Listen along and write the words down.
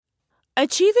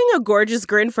Achieving a gorgeous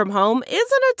grin from home isn't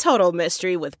a total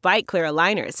mystery with Byte Clear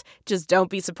aligners. Just don't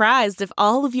be surprised if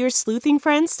all of your sleuthing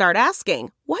friends start asking,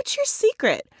 "What's your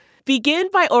secret?" Begin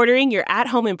by ordering your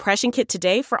at-home impression kit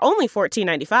today for only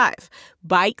 $14.95.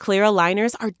 Byte Clear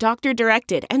aligners are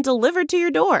doctor-directed and delivered to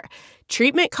your door.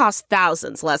 Treatment costs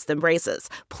thousands less than braces.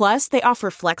 Plus, they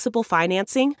offer flexible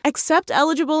financing, accept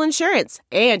eligible insurance,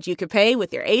 and you can pay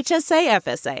with your HSA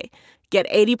FSA. Get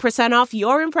 80% off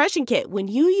your impression kit when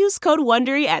you use code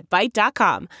WONDERY at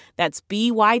Byte.com. That's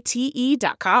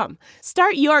BYTE.com.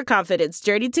 Start your confidence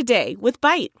journey today with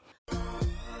Byte.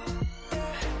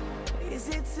 Is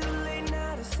it too late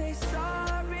now to say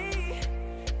sorry?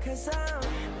 'Cause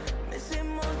I'm missing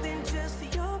more than just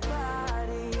your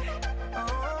body.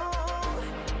 Oh,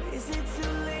 is it too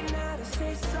late now to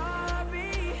say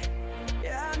sorry?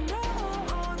 Yeah, I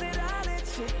know that I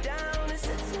let you down. Is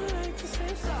it too late to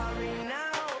say sorry now?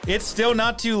 It's still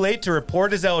not too late to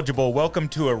report as eligible. Welcome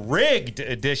to a rigged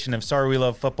edition of Sorry We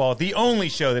Love Football, the only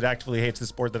show that actively hates the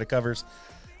sport that it covers.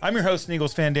 I'm your host and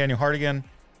Eagles fan, Daniel Hardigan.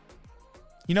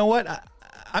 You know what?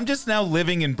 I'm just now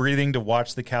living and breathing to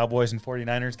watch the Cowboys and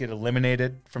 49ers get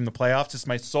eliminated from the playoffs. It's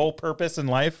my sole purpose in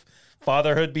life.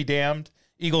 Fatherhood be damned.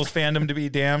 Eagles fandom to be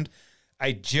damned.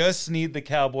 I just need the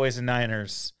Cowboys and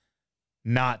Niners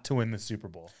not to win the Super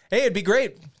Bowl. Hey, it'd be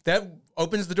great. That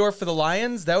opens the door for the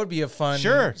Lions. That would be a fun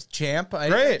champ.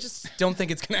 I just don't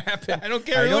think it's going to happen. I don't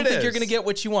care I don't who it think you're is. going to get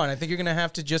what you want. I think you're going to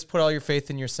have to just put all your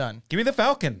faith in your son. Give me the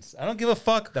Falcons. I don't give a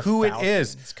fuck who Falcons. it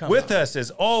is. Come With on. us,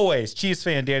 as always, Chiefs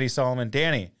fan Danny Solomon.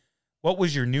 Danny, what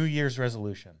was your New Year's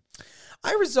resolution?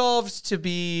 I resolved to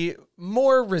be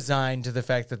more resigned to the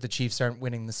fact that the Chiefs aren't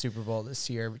winning the Super Bowl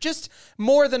this year. Just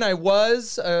more than I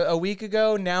was a week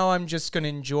ago. Now I'm just going to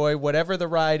enjoy whatever the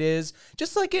ride is,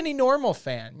 just like any normal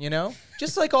fan, you know?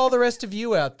 Just like all the rest of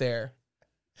you out there.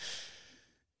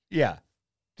 Yeah.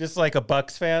 Just like a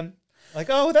Bucks fan. Like,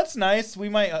 oh, that's nice. We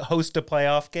might host a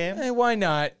playoff game. Hey, why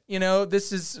not? You know,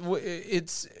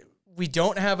 we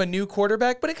don't have a new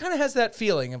quarterback, but it kind of has that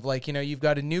feeling of like, you know, you've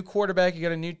got a new quarterback, you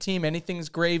got a new team, anything's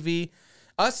gravy.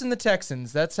 Us and the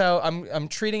Texans, that's how I'm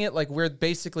treating it, like we're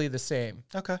basically the same.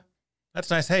 Okay. That's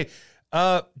nice. Hey,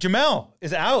 Jamel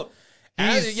is out.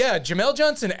 Jamel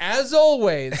Johnson, as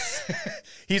always.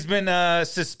 He's been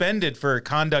suspended for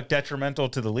conduct detrimental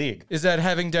to the league. Is that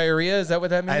having diarrhea? Is that what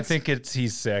that means? I think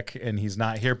he's sick and he's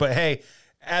not here. But hey,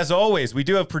 as always, we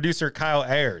do have producer Kyle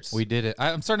Ayers. We did it.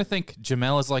 I'm starting to think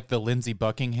Jamel is like the Lindsey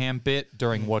Buckingham bit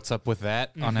during What's Up With That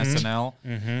on SNL,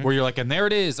 where you're like, and there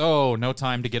it is. Oh, no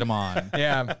time to get him on.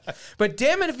 Yeah. But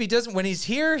damn it if he doesn't. When he's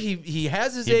here, he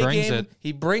has his He A brings game. it.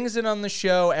 He brings it on the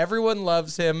show. Everyone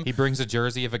loves him. He brings a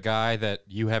jersey of a guy that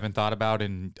you haven't thought about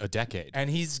in a decade. And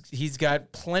he's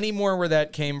got plenty more where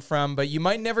that came from, but you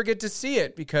might never get to see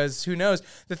it because who knows?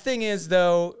 The thing is,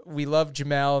 though, we love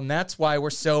Jamel, and that's why we're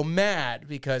so mad,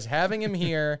 because having him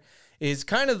here is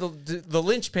kind of the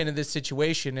linchpin of this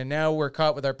situation, and now we're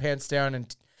caught with our pants down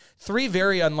and three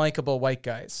very unlikable white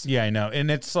guys. Yeah, I know. And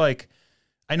it's like,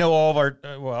 I know all of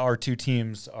our two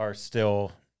teams are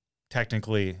still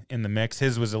technically in the mix.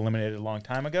 His was eliminated a long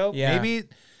time ago. Yeah. Maybe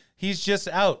he's just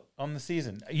out on the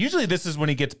season. Usually this is when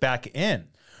he gets back in.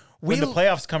 When the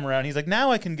playoffs come around, he's like,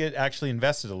 now I can get actually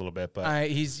invested a little bit. But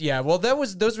Well,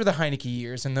 those were the Heineke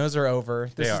years, and those are over.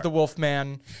 This is the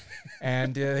Wolfman,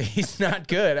 and he's not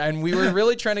good. And we were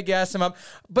really trying to gas him up,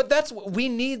 but we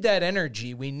need that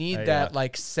energy. We need that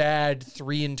like sad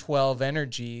 3-12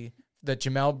 energy that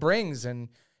Jamel brings. And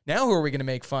now, who are we going to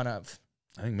make fun of?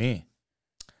 I think me.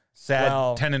 Sad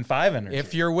 10-5 energy.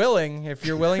 If you're willing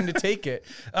to take it.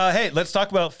 Hey, let's talk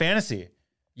about fantasy.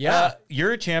 Yeah.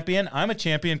 You're a champion. I'm a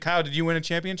champion. Kyle, did you win a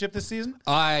championship this season?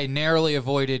 I narrowly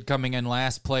avoided coming in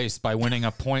last place by winning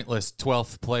a pointless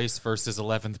 12th place versus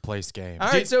 11th place game. All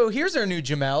right, so here's our new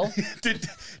Jamel.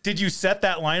 Did you set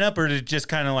that lineup, or did it just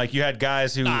kind of like you had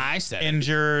guys who I set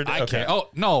injured? Okay. Oh,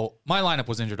 no. My lineup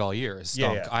was injured all year. It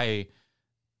stunk. Yeah.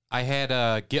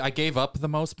 I gave up the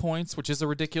most points, which is a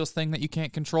ridiculous thing that you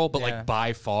can't control, but like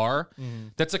by far,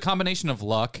 that's a combination of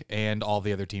luck and all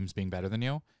the other teams being better than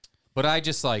you. But I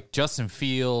just like Justin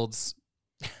Fields,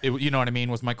 you know what I mean,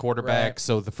 was my quarterback. Right.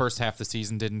 So the first half of the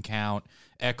season didn't count.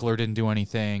 Eckler didn't do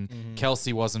anything.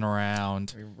 Kelsey wasn't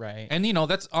around. Right. And, you know,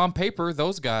 that's on paper,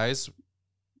 those guys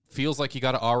feels like you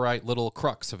got an all right little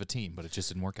crux of a team, but it just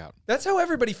didn't work out. That's how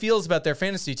everybody feels about their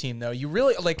fantasy team, though. You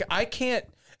really, like, I can't,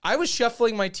 I was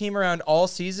shuffling my team around all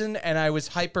season, and I was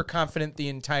hyper confident the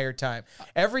entire time.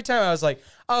 Every time I was like,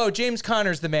 "Oh, James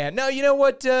Conner's the man." No, you know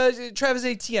what? Travis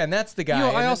Etienne, that's the guy. You know,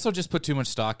 And I then- also just put too much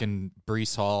stock in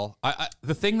Breece Hall.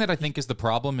 The thing that I think is the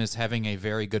problem is having a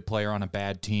very good player on a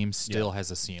bad team still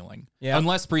has a ceiling. Yeah.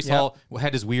 Unless Breece Yeah. Hall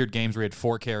had his weird games where he had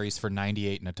 4 carries for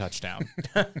 98 and a touchdown.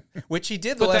 which he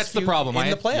did the But last that's the few problem. in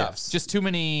the yeah, playoffs. just too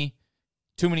many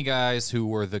guys who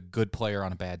were the good player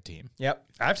on a bad team. Yep.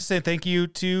 I have to say thank you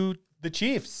to the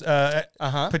Chiefs.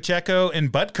 Uh-huh. Pacheco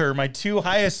and Butker, my 2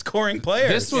 highest scoring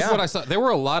players. This was Yeah. what I saw. There were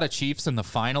a lot of Chiefs in the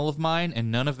final of mine,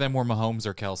 and none of them were Mahomes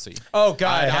or Kelsey. Oh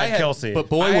God, I had Kelsey. But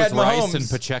boy, I was had Rice Mahomes. and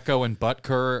Pacheco and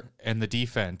Butker and the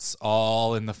defense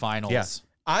all in the finals. Yeah.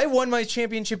 I won my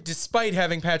championship despite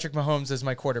having Patrick Mahomes as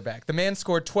my quarterback. The man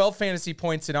scored 12 fantasy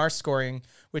points in our scoring,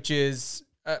 which is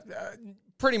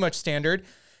pretty much standard.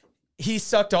 He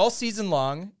sucked all season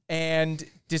long, and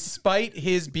despite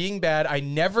his being bad, I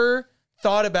never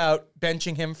thought about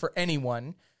benching him for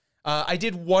anyone. I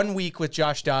did 1 week with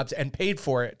Josh Dobbs and paid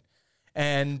for it.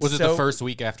 And Was it so- the first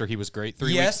week after he was great?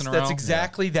 3 Yes, weeks in a row? that's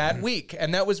exactly that week.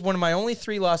 And that was one of my only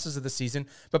 3 losses of the season.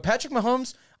 But Patrick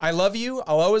Mahomes, I love you.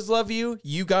 I'll always love you.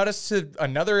 You got us to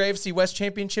another AFC West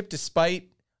championship despite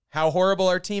how horrible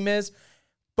our team is.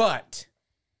 But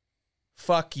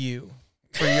fuck you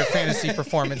for your fantasy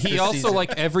performance He this also, season.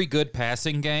 like every good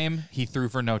passing game, he threw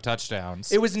for no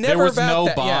touchdowns. It was there never was about no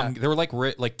that, bomb. yeah. There were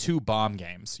like 2 bomb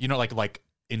games. You know, like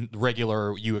in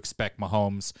regular, you expect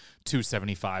Mahomes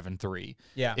 275 and 3.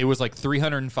 Yeah. It was like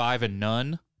 305 and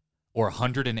none, or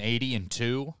 180 and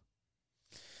 2.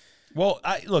 Well,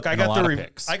 I And a got lot of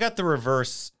picks. I got the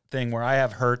reverse thing where I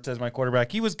have Hurts as my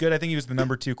quarterback. He was good. I think he was the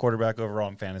number 2 quarterback overall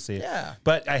in fantasy. Yeah.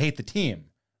 But I hate the team,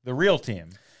 the real team.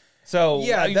 So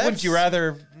Yeah, wouldn't that's- you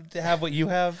rather have what you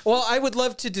have? Well, I would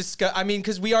love to discuss. I mean,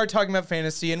 because we are talking about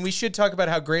fantasy, and we should talk about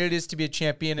how great it is to be a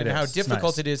champion and It how is. It's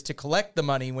difficult nice. it is to collect the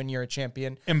money when you're a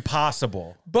champion.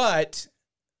 Impossible. But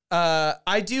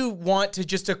I do want to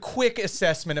just a quick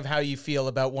assessment of how you feel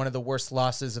about one of the worst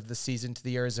losses of the season to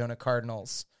the Arizona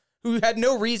Cardinals, who had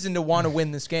no reason to want to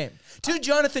win this game. To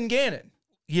Jonathan Gannon.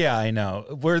 Yeah, I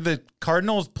know. Were the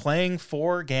Cardinals playing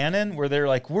for Gannon? Where they're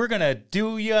like, we're going to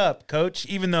do you up, coach,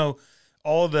 even though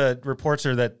all the reports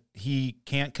are that he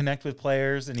can't connect with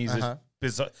players and he's a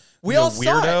bizarre We all weirdo.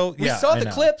 saw it. We Yeah, saw I the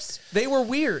know. clips. They were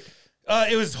weird.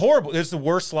 It was horrible. It was the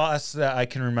worst loss that I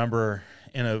can remember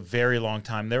in a very long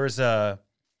time. There was a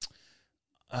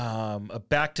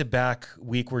back-to-back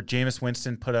week where Jameis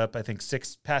Winston put up, I think,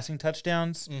 6 passing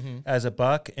touchdowns as a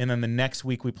Buck, and then the next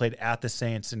week we played at the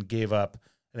Saints and gave up,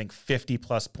 I think,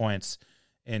 50-plus points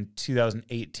in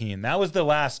 2018. That was the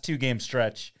last 2-game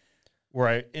stretch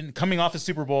where coming off a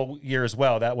Super Bowl year as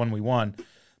well, that one we won.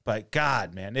 But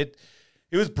God, man, it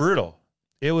was brutal.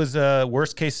 It was a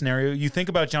worst-case scenario. You think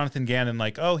about Jonathan Gannon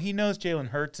like, oh, he knows Jalen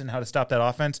Hurts and how to stop that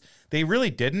offense. They really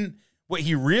didn't. What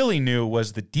he really knew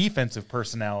was the defensive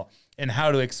personnel and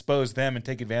how to expose them and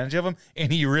take advantage of them,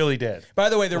 and he really did. By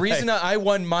the way, the reason I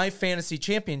won my fantasy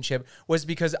championship was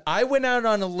because I went out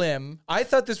on a limb. I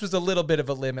thought this was a little bit of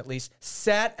a limb, at least.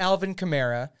 Sat Alvin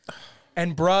Kamara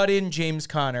and brought in James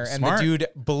Conner, and Smart. the dude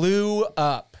blew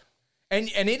up. And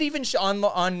it even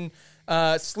on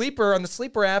Sleeper, on the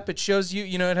Sleeper app, it shows you,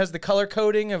 it has the color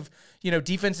coding of,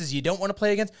 defenses you don't want to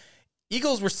play against.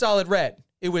 Eagles were solid red.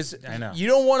 It was, I know. you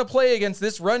don't want to play against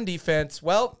this run defense.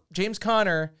 Well, James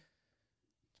Conner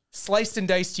sliced and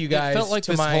diced you guys It felt like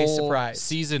to this my whole surprise.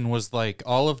 season was like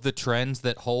all of the trends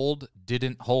that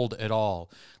didn't hold at all.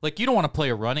 Like you don't want to play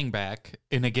a running back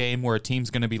in a game where a team's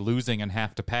going to be losing and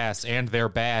have to pass, and they're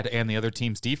bad, and the other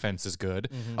team's defense is good.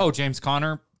 Oh, James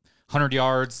Conner, 100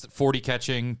 yards, 40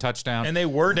 catching, touchdown. And they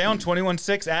were down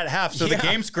 21-6 at half, so the Yeah.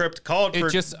 game script called for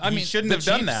he shouldn't the have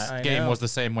done Chiefs that. I game know. was the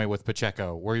same way with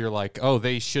Pacheco, where you're like, oh,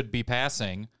 they should be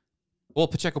passing. Well,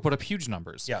 Pacheco put up huge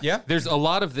numbers. Yeah. Yeah. There's a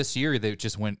lot of this year that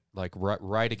just went like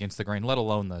right against the grain, let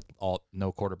alone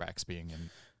no quarterbacks being in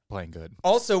playing good.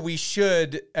 Also, we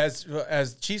should, as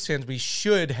Chiefs fans, we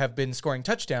should have been scoring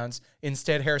touchdowns.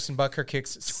 Instead, Harrison Butker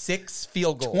kicks 6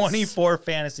 field goals. 24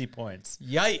 fantasy points.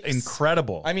 Yikes.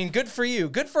 Incredible. I mean, good for you.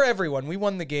 Good for everyone. We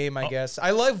won the game, I guess. I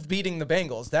loved beating the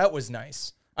Bengals. That was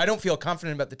nice. I don't feel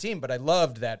confident about the team, but I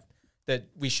loved that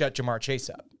we shut Jamar Chase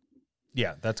up.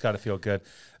 Yeah, that's got to feel good.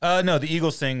 No, the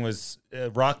Eagles thing was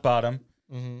rock bottom.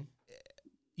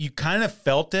 You kind of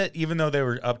felt it, even though they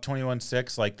were up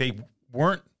 21-6. Like, they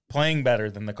weren't playing better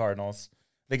than the Cardinals.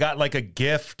 They got, like, a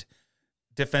gift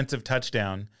defensive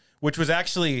touchdown, which was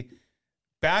actually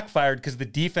backfired because the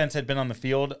defense had been on the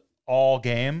field all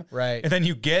game. Right. And then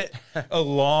you get a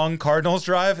long Cardinals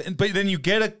drive, but then you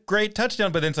get a great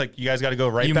touchdown, but then it's like, you guys got to go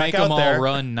right You back make out them there. all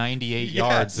run 98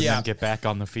 yards and then get back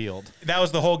on the field. That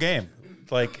was the whole game.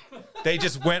 Like, they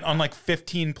just went on like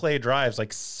 15 play drives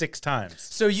like 6 times.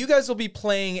 So you guys will be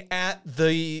playing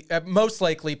most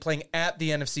likely playing at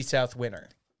the NFC South winner.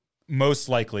 Most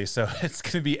likely. So it's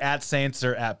going to be at Saints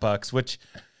or at Bucks, which,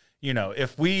 you know,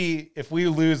 if we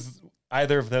lose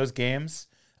either of those games,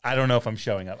 I don't know if I'm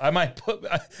showing up. I might pull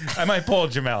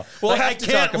Jamel. We'll have I to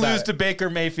can't talk about lose it. to Baker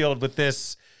Mayfield with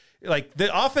this. Like, the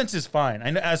offense is fine. I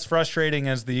know, as frustrating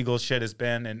as the Eagles shit has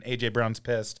been and AJ Brown's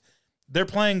pissed, they're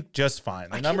playing just fine.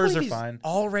 The numbers are fine.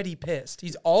 Already pissed.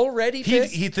 He's already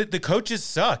pissed. The coaches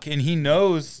suck, and he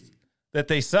knows that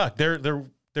they suck.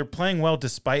 They're playing well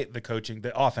despite the coaching,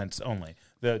 the offense only.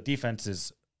 The defense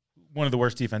is one of the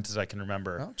worst defenses I can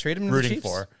remember. Well, trade him to the rooting Chiefs.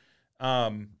 for.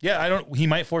 He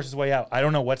might force his way out. I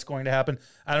don't know what's going to happen.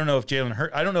 I don't know if Jalen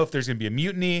Hurts. I don't know if there's going to be a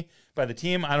mutiny by the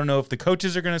team. I don't know if the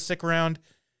coaches are going to stick around.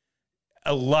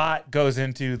 A lot goes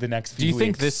into the next few Do you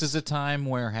think weeks. this is a time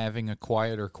where having a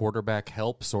quieter quarterback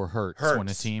helps or hurts when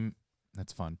a team?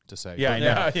 That's fun to say. Yeah, I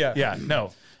know. Yeah.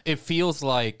 No. It feels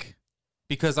like,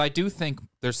 because I do think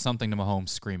there's something to Mahomes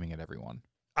screaming at everyone.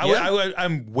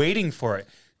 I'm waiting for it.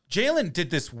 Jalen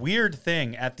did this weird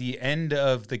thing at the end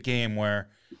of the game where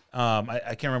I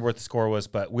can't remember what the score was,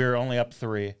 but we were only up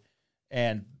 3,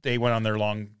 and they went on their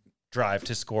long drive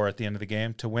to score at the end of the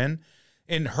game to win.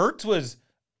 And Hurts was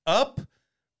up,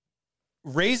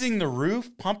 raising the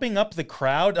roof, pumping up the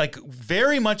crowd, like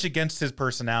very much against his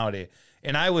personality.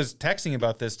 And I was texting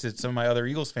about this to some of my other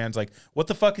Eagles fans, like, what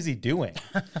the fuck is he doing?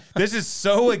 This is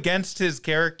so against his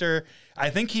character.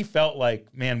 I think he felt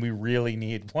like, man, we really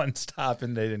need one stop,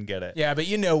 and they didn't get it. Yeah, but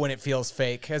you know when it feels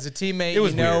fake. As a teammate, It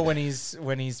was you know weird.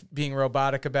 when he's being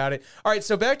robotic about it. All right,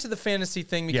 so back to the fantasy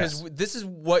thing, because Yes. this is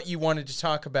what you wanted to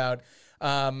talk about.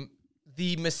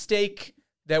 The mistake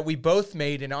that we both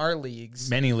made in our leagues.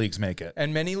 Many leagues make it.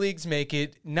 And many leagues make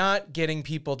it, not getting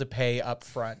people to pay up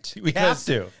front. We have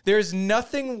to. There's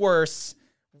nothing worse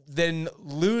than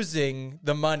losing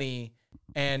the money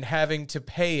and having to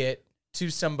pay it to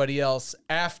somebody else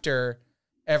after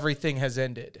everything has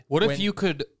ended. What if you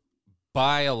could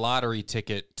buy a lottery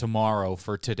ticket tomorrow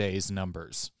for today's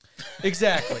numbers?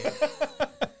 Exactly.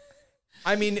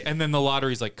 I mean, And then the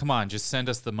lottery's like, come on, just send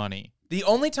us the money. the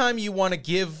only time you want to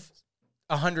give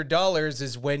 $100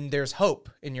 is when there's hope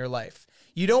in your life.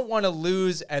 You don't want to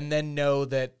lose and then know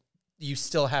that you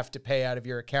still have to pay out of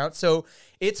your account. So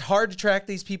it's hard to track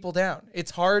these people down.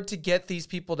 It's hard to get these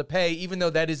people to pay, even though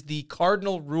that is the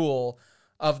cardinal rule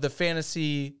of the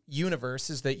fantasy universe,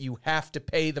 is that you have to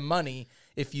pay the money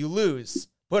if you lose.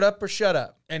 Put up or shut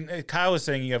up. And Kyle was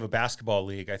saying you have a basketball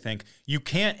league. I think you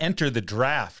can't enter the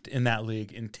draft in that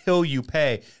league until you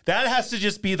pay. That has to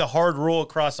just be the hard rule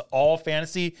across all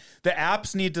fantasy. The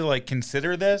apps need to like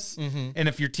consider this. And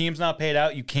if your team's not paid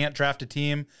out, you can't draft a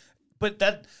team. But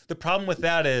the problem with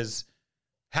that is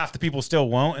half the people still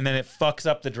won't, and then it fucks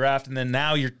up the draft. And then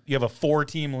now you have a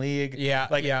 4-team league.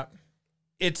 Yeah.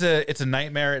 It's a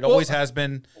nightmare. It always has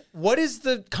been. What is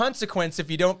the consequence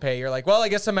if you don't pay? You're like, well, I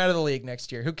guess I'm out of the league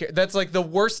next year. Who cares? That's like the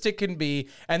worst it can be.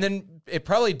 And then it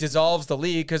probably dissolves the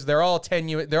league because they're all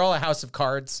they're all a house of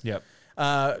cards. Yep.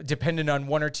 Dependent on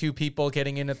 1 or 2 people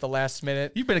getting in at the last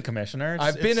minute. You've been a commissioner.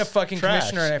 I've been a fucking trash.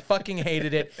 commissioner and I fucking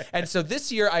hated it. And so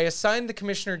this year I assigned the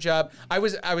commissioner job. I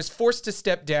was forced to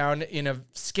step down in a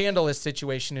scandalous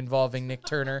situation involving Nick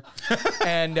Turner.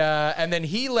 and then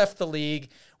he left the league.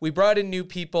 We brought in new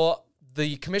people.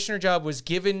 The commissioner job was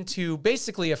given to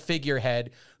basically a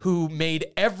figurehead who made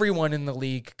everyone in the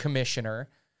league commissioner.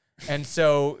 And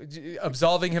so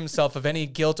absolving himself of any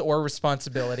guilt or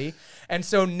responsibility. And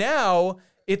so now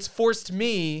it's forced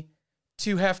me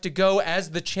to have to go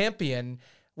as the champion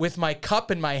with my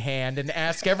cup in my hand and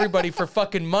ask everybody for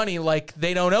fucking money like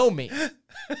they don't owe me.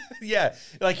 Yeah,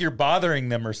 like you're bothering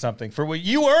them or something for what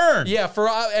you earned. Yeah,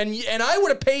 and I would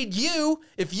have paid you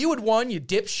if you had won, you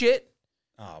dipshit.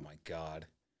 Oh my God.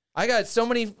 I got so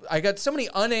many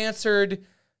unanswered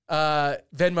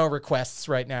Venmo requests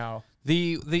right now.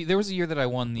 There was a year that I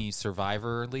won the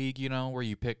Survivor League, you know, where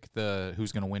you pick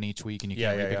who's going to win each week, and you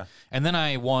can't really pick. yeah. And then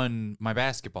I won my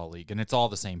basketball league, and it's all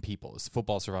the same people. It's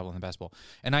football, survival, and basketball.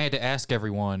 And I had to ask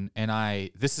everyone, and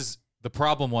the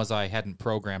problem was I hadn't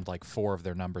programmed like 4 of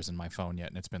their numbers in my phone yet,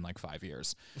 and it's been like 5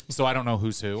 years, so I don't know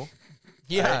who's who.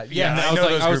 Yeah, And I I was know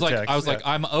like, those I was group like, texts, I was yeah. like,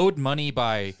 I'm owed money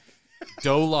by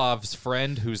Dolov's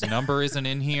friend whose number isn't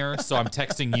in here, so I'm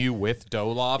texting you with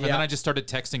Dolov, and Yeah. then I just started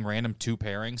texting random 2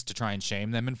 pairings to try and shame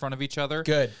them in front of each other.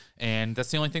 Good. And that's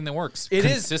the only thing that works. It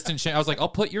is- Consistent shame. I was like, I'll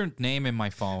put your name in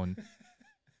my phone,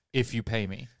 if you pay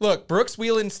me. Look, Brooks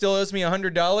Wheelan still owes me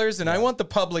 $100, and I want the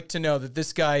public to know that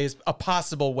this guy is a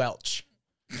possible Welch.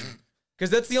 Because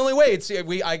that's the only way.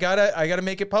 I gotta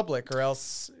make it public, or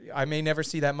else I may never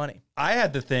see that money. I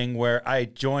had the thing where I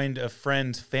joined a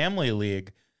friend's family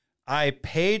league. I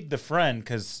paid the friend,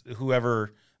 because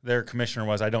whoever their commissioner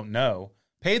was, I don't know,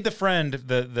 paid the friend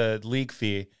the league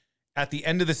fee. At the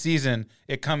end of the season,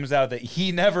 it comes out that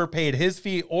he never paid his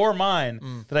fee or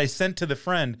mine that I sent to the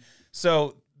friend.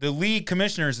 So the league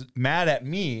commissioner's mad at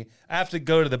me. I have to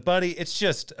go to the buddy. It's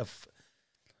just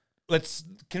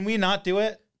can we not do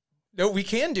it? No, we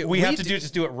can do it. We have to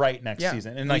just do it right next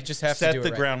season and we just have set to do the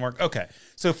it right. groundwork. Okay.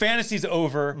 So fantasy's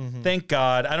over. Thank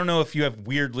God. I don't know if you have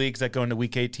weird leagues that go into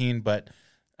week 18, but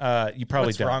you probably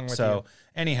What's don't. wrong with so you?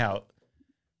 anyhow,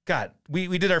 God,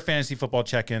 we did our fantasy football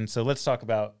check-in. So let's talk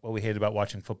about what we hated about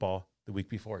watching football the week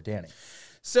before. Danny.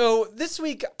 So this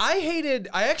week,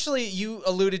 you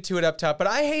alluded to it up top, but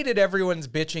I hated everyone's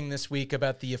bitching this week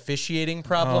about the officiating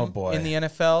problem in the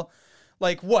NFL.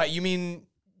 Like what? You mean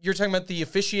you're talking about the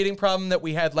officiating problem that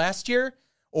we had last year?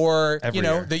 Or, Every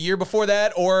year. the year before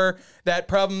that? Or that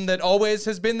problem that always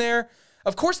has been there?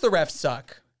 Of course the refs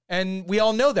suck. And we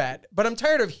all know that. But I'm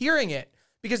tired of hearing it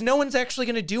because no one's actually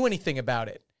going to do anything about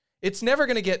it. It's never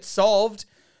going to get solved.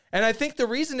 And I think the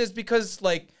reason is because,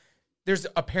 there's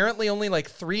apparently only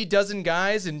 3 dozen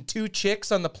guys and 2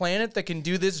 chicks on the planet that can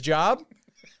do this job.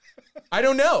 I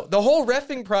don't know. The whole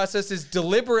reffing process is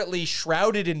deliberately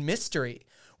shrouded in mystery.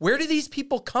 Where do these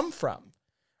people come from?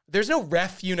 There's no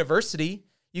ref university.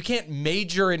 You can't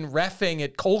major in reffing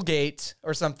at Colgate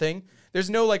or something. There's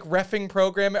no reffing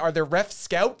program. Are there ref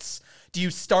scouts? Do you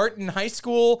start in high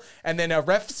school and then a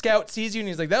ref scout sees you and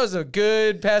he's like, that was a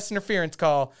good pass interference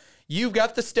call. You've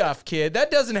got the stuff, kid.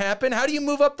 That doesn't happen. How do you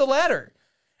move up the ladder?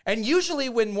 And usually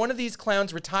when one of these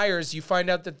clowns retires, you find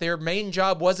out that their main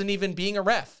job wasn't even being a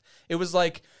ref. It was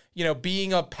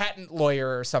being a patent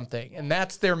lawyer or something. And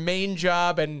that's their main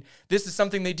job. And this is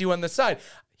something they do on the side.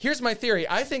 Here's my theory.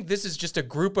 I think this is just a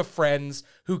group of friends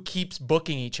who keeps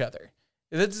booking each other.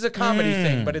 This is a comedy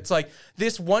thing, but it's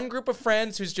this one group of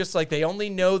friends who's just they only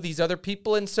know these other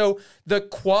people. And so the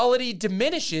quality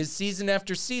diminishes season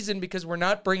after season because we're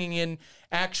not bringing in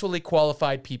actually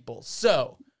qualified people.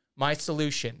 So my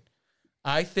solution,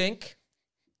 I think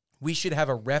we should have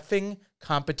a reffing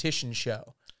competition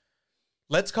show.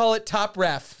 Let's call it Top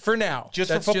Ref for now. For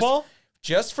football?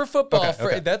 Just for football.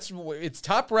 Okay. It's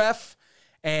Top Ref.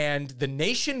 And the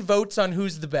nation votes on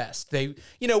who's the best.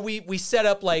 We set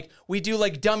up we do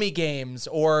dummy games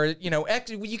or,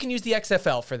 you can use the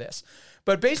XFL for this.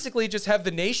 But basically just have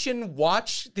the nation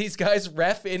watch these guys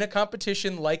ref in a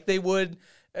competition like they would,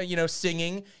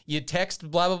 singing. You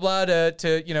text blah, blah, blah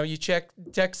to you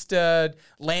text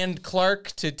Land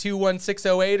Clark to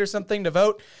 21608 or something to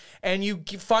vote. And you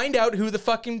find out who the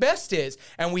fucking best is.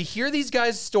 And we hear these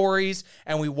guys' stories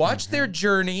and we watch their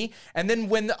journey. And then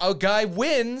when a guy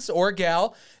wins or a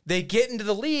gal, they get into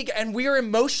the league and we are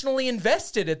emotionally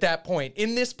invested at that point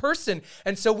in this person.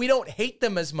 And so we don't hate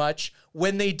them as much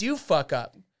when they do fuck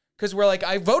up. Because we're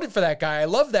I voted for that guy. I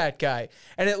love that guy.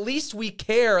 And at least we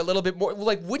care a little bit more.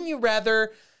 Wouldn't you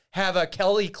rather have a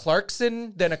Kelly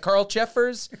Clarkson than a Carl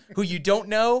Cheffers who you don't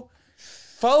know?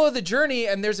 Follow the journey,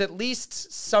 and there's at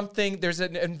least something, there's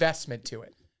an investment to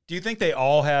it. Do you think they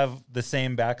all have the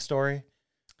same backstory?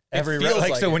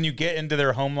 So when you get into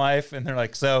their home life and they're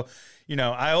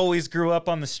I always grew up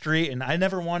on the street and I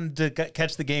never wanted to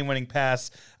catch the game-winning pass.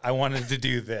 I wanted to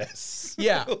do this.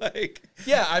 Yeah.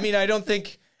 I don't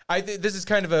think... this is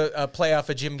kind of a play off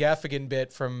a Jim Gaffigan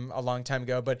bit from a long time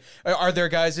ago, but are there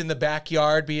guys in the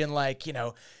backyard being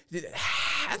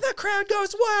the crowd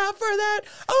goes wild for that.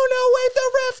 Oh no, wait, the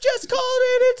ref just called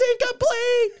it.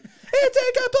 It's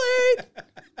incomplete.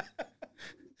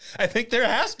 I think there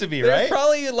has to be, There's right?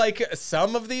 probably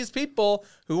some of these people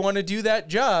who want to do that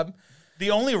job.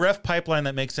 The only ref pipeline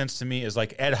that makes sense to me is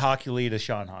Ed Hockley to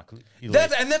Sean Hockley.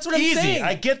 That's what I'm Easy, saying.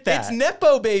 I get that. It's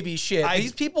Nepo baby shit.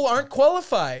 These people aren't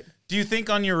qualified. Do you think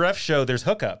on your ref show there's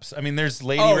hookups? I mean, there's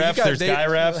lady refs, there's guy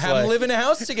refs. Have them live in a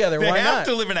house together. They Why have not?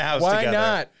 to live in a house Why together.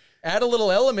 not? Add a little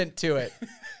element to it.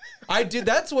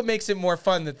 That's what makes it more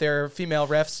fun that there are female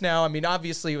refs now. I mean,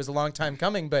 obviously it was a long time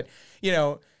coming, but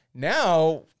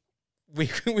now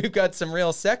we've got some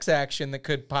real sex action that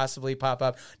could possibly pop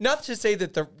up. Not to say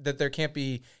that there can't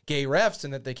be gay refs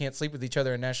and that they can't sleep with each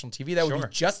other on national TV. That would be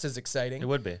just as exciting. It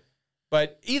would be.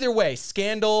 But either way,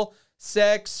 scandal,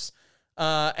 sex,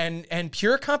 and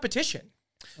pure competition.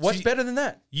 What's better than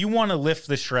that? You want to lift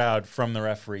the shroud from the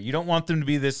referee. You don't want them to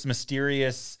be this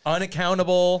mysterious,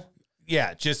 unaccountable.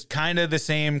 Yeah, just kind of the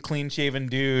same clean-shaven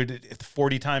dude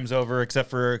 40 times over, except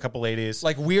for a couple ladies.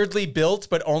 Like weirdly built,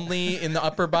 but only in the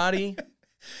upper body.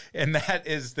 And that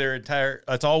is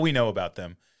that's all we know about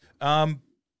them. I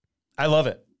love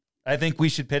it. I think we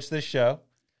should pitch this show.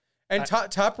 And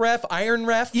top ref, iron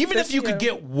ref. Even if you could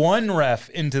get one ref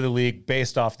into the league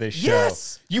based off this show,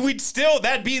 Yes.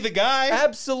 that'd be the guy.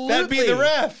 Absolutely. That'd be the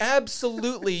ref.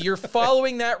 Absolutely. You're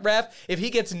following that ref. If he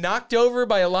gets knocked over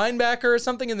by a linebacker or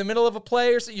something in the middle of a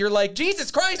play, you're like, Jesus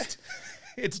Christ.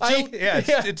 It's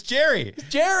Jerry.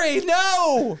 Jerry,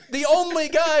 no. The only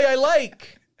guy I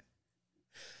like.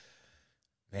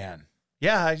 Man.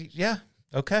 Yeah.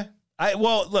 Okay.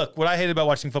 Look, what I hate about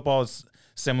watching football is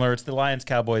similar. It's the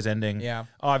Lions-Cowboys ending. Yeah.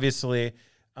 Obviously.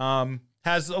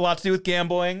 Has a lot to do with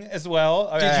gambling as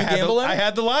well. Did you gamble in? I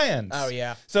had the Lions. Oh,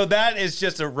 yeah. So that is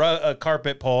just a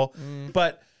carpet pull.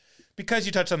 But because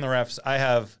you touched on the refs, I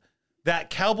have that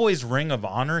Cowboys Ring of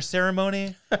Honor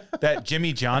ceremony that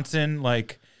Jimmy Johnson,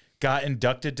 got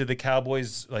inducted to the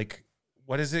Cowboys,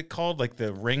 what is it called? Like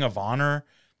the Ring of Honor?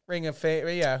 Ring of Fame.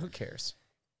 Yeah, who cares?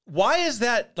 Why is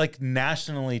that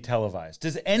nationally televised?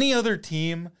 Does any other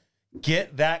team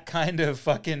get that kind of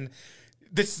fucking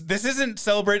this isn't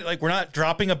celebrated, we're not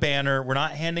dropping a banner, we're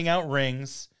not handing out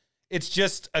rings. It's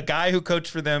just a guy who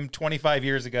coached for them 25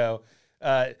 years ago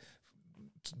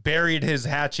buried his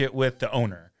hatchet with the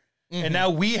owner. And now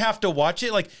we have to watch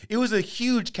it. It was a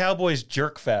huge Cowboys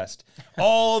jerk fest.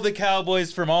 All the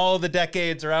Cowboys from all the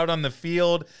decades are out on the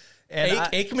field. And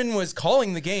Aikman was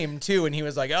calling the game, too, and he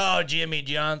was like, oh, Jimmy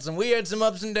Johnson, we had some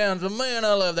ups and downs, but man,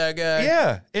 I love that guy.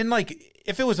 Yeah. And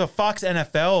if it was a Fox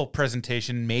NFL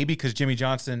presentation, maybe because Jimmy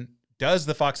Johnson does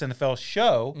the Fox NFL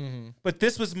show, but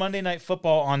this was Monday Night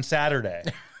Football on Saturday,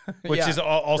 which is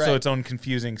also its own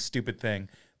confusing, stupid thing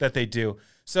that they do.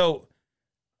 So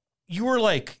you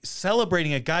were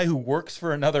celebrating a guy who works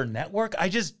for another network. I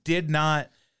just did not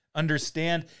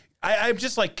understand. I'm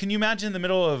just can you imagine in the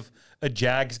middle of a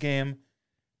Jags game,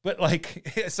 but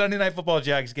Sunday Night Football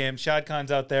Jags game, Shad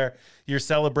Khan's out there, you're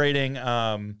celebrating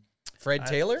Fred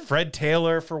Taylor? Fred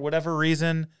Taylor for whatever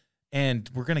reason, and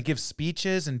we're going to give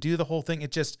speeches and do the whole thing.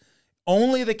 It just,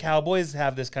 only the Cowboys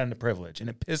have this kind of privilege, and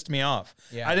it pissed me off.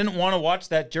 Yeah. I didn't want to watch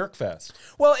that jerk fest.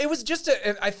 Well, it was just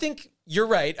I think you're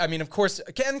right. I mean, of course,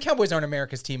 and the Cowboys aren't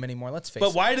America's team anymore, let's face it.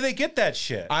 But why do they get that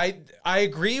shit? I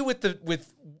agree with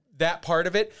that part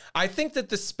of it. I think that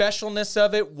the specialness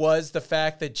of it was the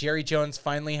fact that Jerry Jones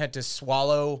finally had to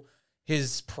swallow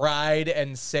his pride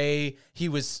and say he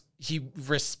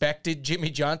respected Jimmy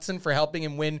Johnson for helping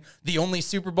him win the only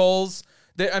Super Bowls.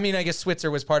 I guess Switzer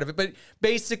was part of it, but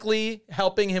basically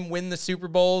helping him win the Super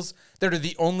Bowls that are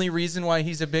the only reason why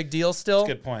he's a big deal still.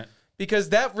 That's a good point. Because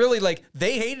that really,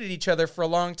 they hated each other for a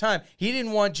long time. He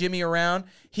didn't want Jimmy around.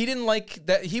 He didn't like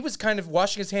that. He was kind of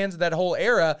washing his hands of that whole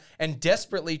era and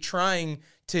desperately trying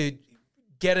to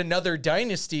get another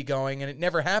dynasty going, and it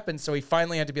never happened. So he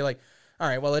finally had to be like, all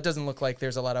right, well, it doesn't look like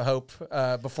there's a lot of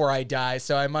hope before I die,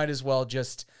 so I might as well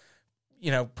just,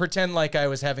 pretend like I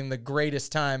was having the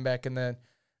greatest time back in the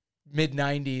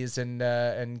mid-'90s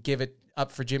and give it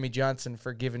up for Jimmy Johnson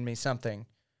for giving me something.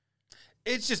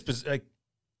 It's just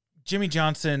Jimmy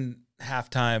Johnson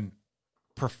halftime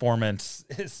performance.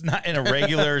 It's not in a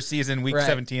regular season, week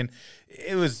 17.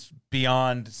 It was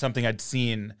beyond something I'd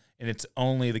seen, and it's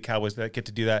only the Cowboys that get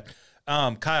to do that.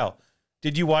 Kyle,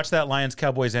 did you watch that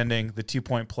Lions-Cowboys ending, the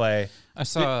 2-point play? I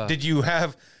saw. Did you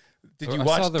watch?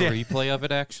 I saw the replay of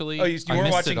it, actually. Oh, you weren't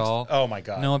missed watching it all. Oh my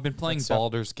god! No, I've been playing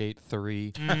Baldur's Gate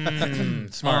 3.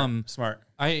 Smart.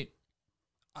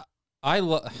 I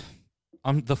love.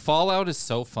 The fallout is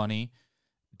so funny.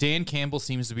 Dan Campbell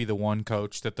seems to be the one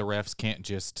coach that the refs can't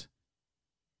just,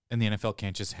 and the NFL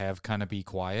can't just have kind of be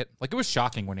quiet. It was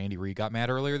shocking when Andy Reid got mad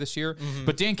earlier this year,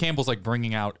 but Dan Campbell's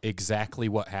bringing out exactly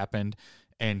what happened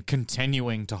and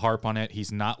continuing to harp on it.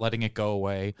 He's not letting it go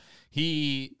away.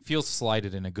 He feels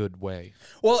slighted in a good way.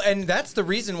 Well, and that's the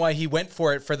reason why he went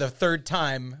for it for the third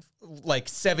time,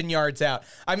 7 yards out.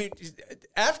 I mean,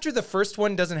 after the first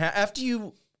one doesn't have, after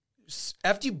you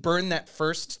burn that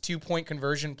first 2-point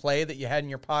conversion play that you had in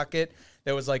your pocket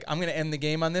that was I'm going to end the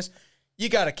game on this, you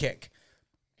got to kick.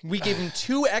 We gave him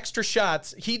 2 extra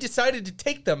shots. He decided to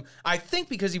take them, I think,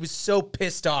 because he was so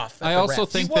pissed off at I the also refs.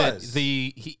 think that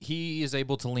he is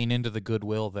able to lean into the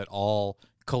goodwill that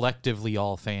collectively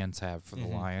all fans have for the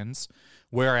Lions.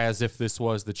 Whereas if this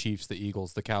was the Chiefs, the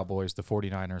Eagles, the Cowboys, the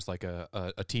 49ers,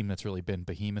 a team that's really been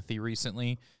behemoth-y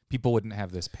recently, people wouldn't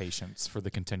have this patience for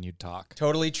the continued talk.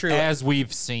 Totally true. As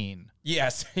we've seen.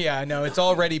 Yes. Yeah, I know. It's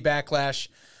already backlash.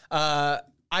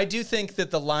 I do think that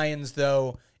the Lions,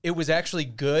 though, it was actually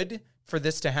good for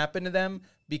this to happen to them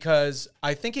because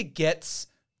I think it gets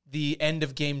the end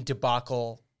of game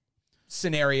debacle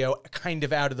scenario kind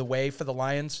of out of the way for the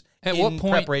Lions. At in what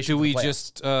point preparation do for we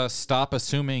playoffs. just stop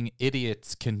assuming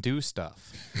idiots can do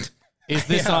stuff? Is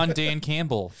this on Dan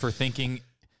Campbell for thinking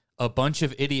a bunch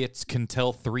of idiots can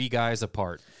tell 3 guys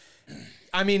apart?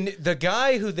 I mean, the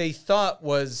guy who they thought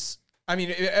was... I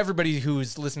mean, everybody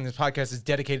who's listening to this podcast is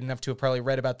dedicated enough to have probably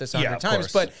read about this 100 of times.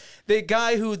 course. But the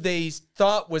guy who they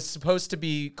thought was supposed to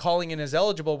be calling in as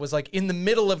eligible was like in the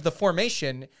middle of the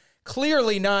formation,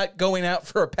 clearly not going out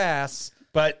for a pass.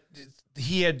 But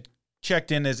he had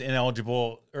checked in as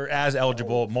ineligible or as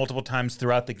eligible multiple times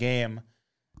throughout the game.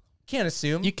 Can't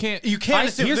assume. You can't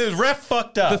assume here's- the ref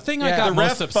fucked up. The thing I Yeah. got The ref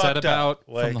most upset fucked about up.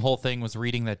 Like- from the whole thing was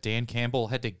reading that Dan Campbell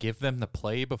had to give them the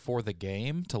play before the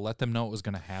game to let them know it was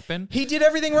going to happen. He did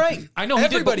everything right. I know he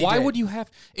did, but Everybody why did. would you have...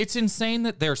 It's insane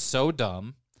that they're so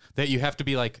dumb that you have to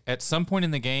be like, at some point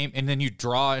in the game, and then you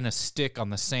draw in a stick on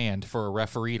the sand for a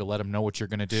referee to let them know what you're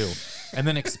going to do, and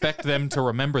then expect them to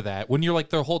remember that, when you're like,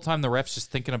 the whole time the ref's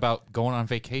just thinking about going on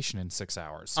vacation in 6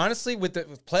 hours. Honestly, with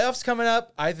playoffs coming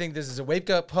up, I think this is a wake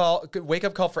up call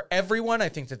for everyone. I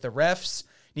think that the refs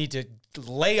need to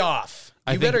lay off.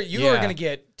 I You think- are going to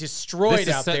get destroyed This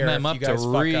is out setting there them if up you guys to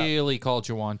fuck up. really call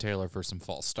Jawan Taylor for some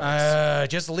false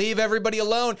starts. Just leave everybody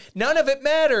alone. None of it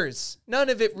matters. None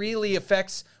of it really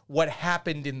affects what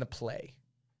happened in the play.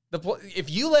 If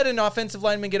you let an offensive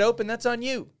lineman get open, that's on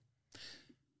you.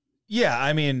 Yeah,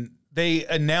 I mean, they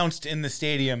announced in the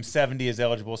stadium 70 is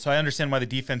eligible, so I understand why the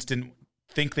defense didn't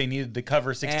think they needed to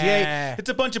cover 68. It's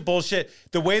a bunch of bullshit.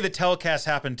 The way the telecast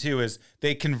happened, too, is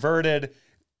they converted.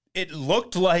 It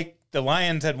looked like the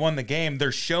Lions had won the game.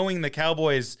 They're showing the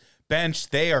Cowboys bench.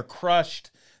 They are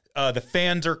crushed. The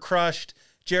fans are crushed.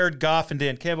 Jared Goff and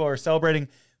Dan Campbell are celebrating.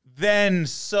 Then,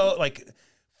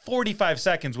 45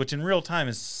 seconds, which in real time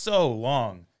is so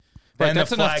long. Right, Then the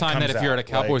that's enough flag time that comes if you're at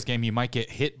a out, Cowboys game, you might get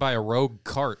hit by a rogue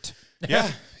cart.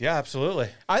 Yeah, absolutely.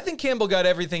 I think Campbell got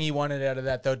everything he wanted out of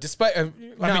that, though. Despite not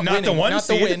winning, the one not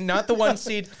seed. the win, not the one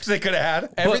seed. Because they could have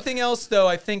had. Everything else, though,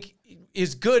 I think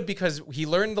is good because he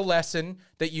learned the lesson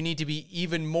that you need to be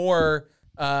even more.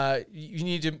 You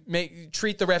need to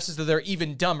treat the refs as though they're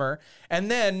even dumber, and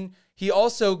then he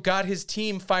also got his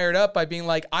team fired up by being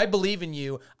like, "I believe in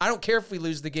you. I don't care if we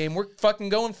lose the game. We're fucking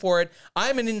going for it.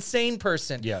 I'm an insane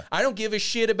person. Yeah. I don't give a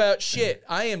shit about shit.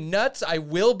 I am nuts. I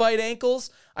will bite ankles.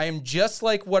 I am just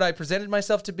like what I presented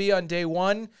myself to be on day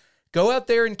one. Go out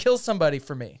there and kill somebody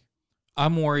for me."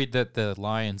 I'm worried that the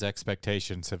Lions'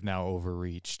 expectations have now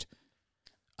overreached.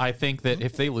 I think that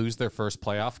if they lose their first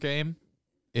playoff game,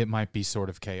 it might be sort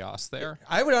of chaos there.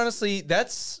 I would honestly,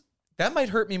 that might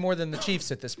hurt me more than the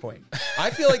Chiefs at this point.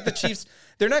 I feel like the Chiefs,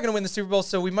 they're not going to win the Super Bowl,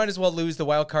 so we might as well lose the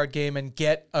wild card game and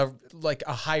get a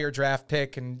higher draft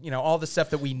pick and all the stuff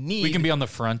that we need. We can be on the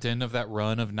front end of that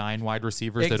run of 9 wide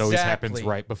receivers that always happens Exactly.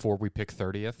 right before we pick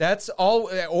 30th. That's all,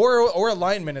 or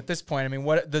alignment at this point. I mean,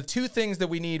 what the two things that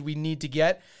we need to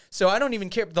get. So I don't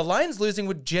even care. The Lions losing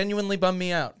would genuinely bum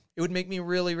me out. It would make me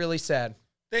really, really sad.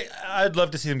 I'd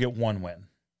love to see them get one win.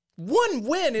 One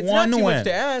win. It's One not too win. much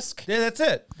to ask. Yeah, that's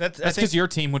it. That's because your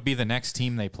team would be the next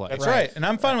team they play. That's right. And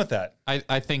I'm fine with that.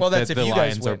 I think Well, that that's if the you guys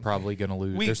Lions are win. probably going to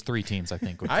lose. There's 3 teams I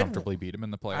think would comfortably beat them in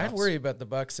the playoffs. I'd worry about the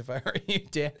Bucks if I were you,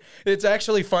 Dan. It's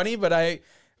actually funny, but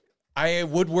I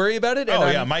would worry about it. And Oh,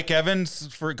 yeah. Mike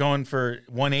Evans for going for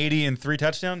 180 and 3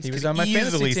 touchdowns. He was Could on my fantasy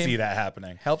easily team. see that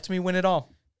happening. helped me win it all.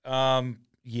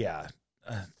 Yeah.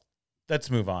 Let's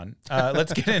move on.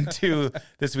 Let's get into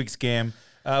this week's game.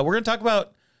 We're going to talk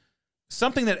about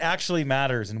something that actually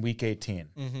matters in Week 18.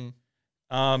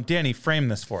 Mm-hmm. Danny, frame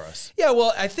this for us. Yeah,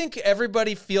 well, I think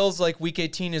everybody feels like Week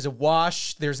 18 is a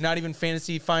wash. There's not even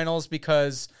fantasy finals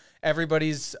because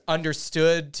everybody's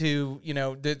understood to,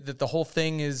 that the whole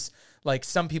thing is like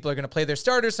some people are going to play their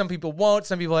starters, some people won't,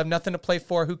 some people have nothing to play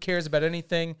for. Who cares about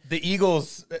anything? The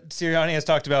Eagles, Sirianni has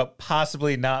talked about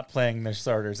possibly not playing their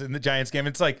starters in the Giants game.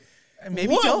 It's like,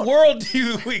 Maybe what don't. world do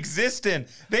you exist in?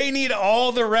 They need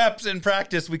all the reps in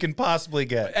practice we can possibly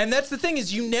get. And that's the thing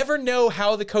is you never know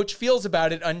how the coach feels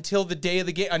about it until the day of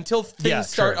the game, until things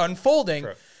start true. unfolding.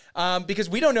 True. Because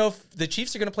we don't know if the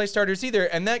Chiefs are going to play starters either.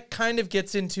 And that kind of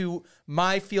gets into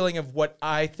my feeling of what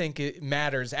I think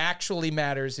actually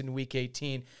matters in Week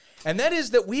 18. And that is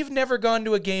that we've never gone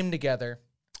to a game together.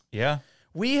 Yeah.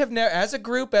 We have never, as a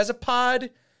group, as a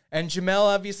pod, and Jamel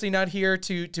obviously not here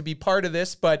to be part of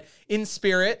this, but in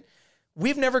spirit,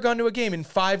 we've never gone to a game in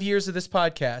 5 years of this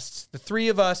podcast. The 3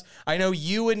 of us, I know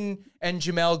you and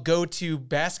Jamel go to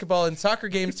basketball and soccer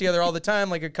games together all the time,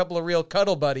 like a couple of real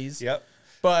cuddle buddies. Yep.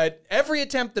 But every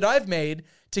attempt that I've made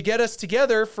to get us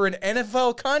together for an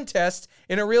NFL contest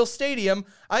in a real stadium,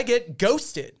 I get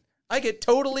ghosted. I get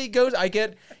totally ghosted. I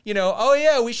get, oh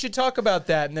yeah, we should talk about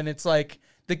that. And then it's like,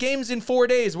 the game's in 4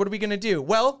 days. What are we going to do?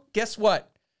 Well, guess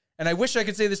what? And I wish I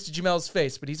could say this to Jamel's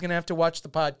face, but he's going to have to watch the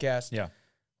podcast. Yeah.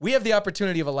 We have the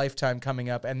opportunity of a lifetime coming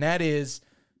up, and that is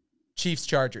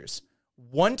Chiefs-Chargers.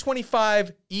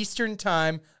 1:25 Eastern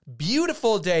time.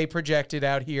 Beautiful day projected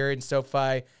out here in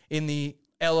SoFi in the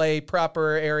LA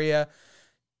proper area.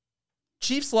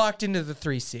 Chiefs locked into the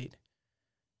 3 seed.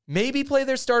 Maybe play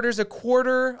their starters a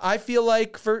quarter. I feel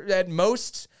like for at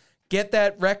most get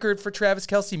that record for Travis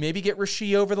Kelce. Maybe get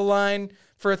Rasheed over the line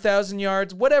for 1,000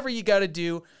 yards. Whatever you got to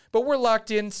do. But we're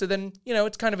locked in, so then,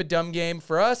 it's kind of a dumb game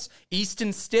for us.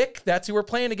 Easton Stick, that's who we're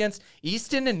playing against.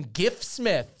 Easton and Giff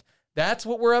Smith. That's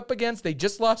what we're up against. They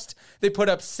just lost. They put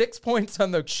up 6 points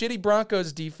on the shitty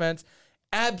Broncos defense.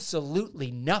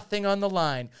 Absolutely nothing on the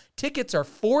line. Tickets are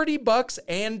 $40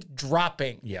 and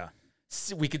dropping. Yeah.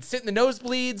 We could sit in the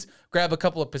nosebleeds, grab a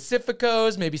couple of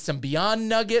Pacificos, maybe some Beyond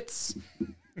Nuggets.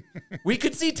 We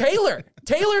could see Taylor.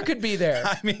 Taylor could be there.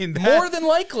 I mean, more than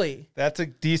likely. That's a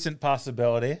decent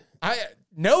possibility.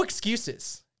 No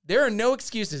excuses. There are no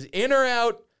excuses. In or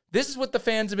out. This is what the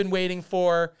fans have been waiting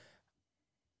for.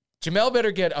 Jamel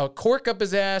better get a cork up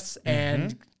his ass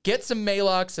and get some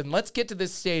Maalox, and let's get to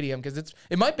this stadium because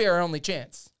it might be our only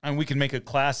chance. And we can make a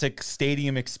classic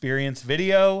stadium experience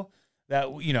video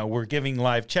that, we're giving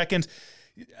live check-ins.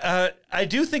 I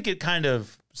do think it kind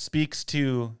of speaks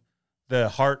to the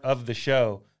heart of the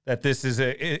show that this is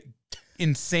a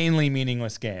insanely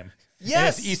meaningless game.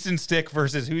 Yes. And it's Easton Stick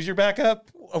versus who's your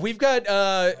backup? We've got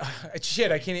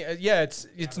shit. I can't. Yeah, it's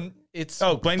Blaine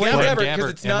Gabbert because Gabbert,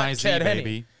 it's not MIZ, Chad Henne.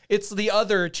 baby. It's the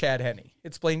other Chad Henne.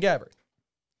 It's Blaine Gabbert.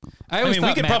 I mean,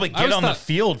 we could probably get on the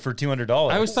field for $200.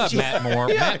 I always thought Matt Moore.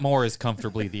 Matt Moore is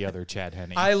comfortably the other Chad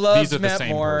Henne. I love These are the Matt same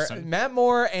Moore. person. Matt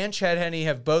Moore and Chad Henne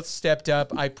have both stepped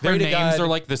up. I pray Their to names God. are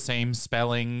like the same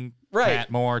spelling. Right.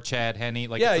 Matt Moore, Chad Henne,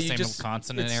 like Yeah, it's you the same just-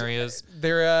 consonant areas.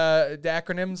 They're the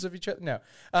acronyms of each other.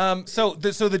 No. So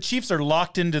the Chiefs are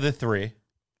locked into the 3.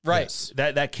 Right. Yes.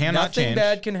 That cannot Nothing change.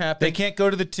 bad can happen. They can't go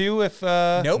to the 2 if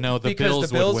Nope. No, the because Bills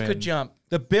the Bills would win. could jump.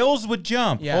 the Bills would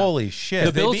jump. Yeah. Holy shit.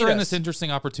 The they Bills beat are in us. this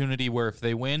interesting opportunity where if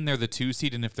they win, they're the 2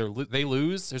 seed, and if they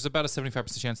lose, there's about a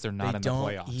 75% chance they're not They in the don't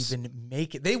playoffs. even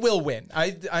make it. They will win. I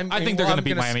think they're going to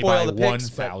beat Miami by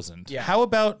 1,000. Yeah. How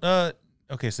about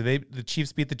okay, so the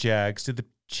Chiefs beat the Jags. Did the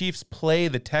Chiefs play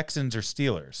the Texans or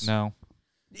Steelers? No.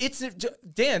 It's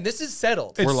Dan. This is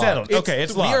settled. It's We're locked. settled. Okay,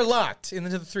 it's locked. We are locked into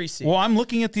the 3 seed. Well, I'm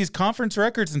looking at these conference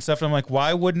records and stuff, and I'm like,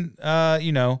 why wouldn't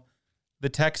the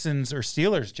Texans or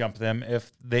Steelers jump them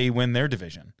if they win their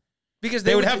division? Because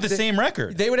They would have the same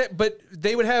record. They would, but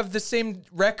they would have the same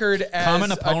record as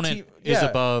Common a opponent team- is yeah.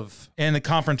 above. And the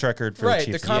conference record for Right.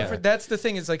 the The Chiefs. conference. That's the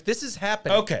thing. Is like this is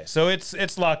happening. Okay, so it's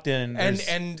locked in. There's-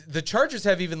 And the Chargers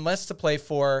have even less to play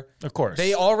for. Of course.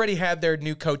 They already had their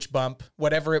new coach bump,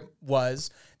 whatever it was.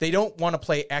 They don't want to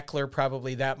play Eckler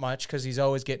probably that much because he's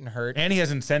always getting hurt. and he has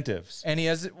incentives. And he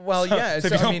has, well, yeah. So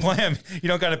if you don't play him, you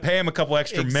don't got to pay him a couple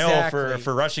extra mil Exactly.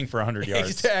 for rushing for 100 yards.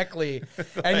 Exactly.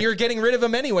 And you're getting rid of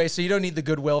him anyway, so you don't need the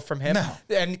goodwill from him. No.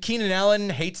 And Keenan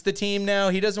Allen hates the team now.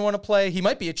 He doesn't want to play. He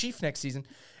might be a Chief next season.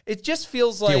 It just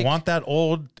feels Do like you want that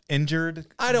old injured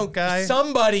I don't guy?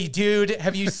 Somebody, dude.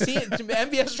 Have you seen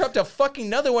MVS dropped a fucking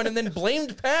another one and then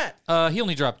blamed Pat? He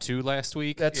only dropped 2 last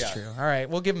week. That's true. All right,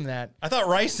 we'll give him that. I thought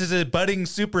Rice is a budding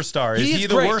superstar. Is He's he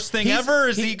the great. worst thing He's- ever? Or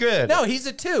is he good? No, he's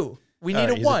a 2. We All need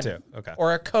right, a he's a 1. 2. Okay.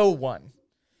 Or a co-1.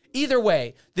 Either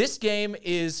way, this game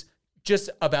is just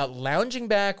about lounging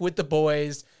back with the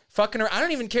boys, fucking around. I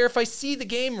don't even care if I see the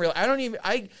game real.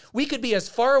 We could be as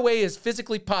far away as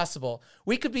physically possible.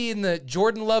 We could be in the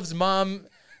Jordan Loves Mom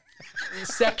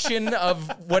section of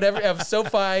whatever, of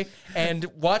SoFi, and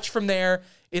watch from there.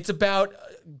 It's about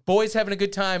boys having a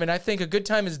good time, and I think a good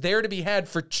time is there to be had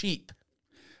for cheap.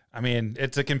 I mean,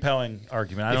 it's a compelling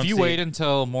argument. I If don't you see- wait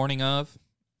until morning of,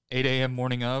 8 a.m.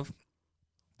 morning of,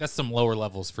 that's some lower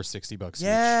levels for $60 each.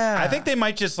 Yeah. I think they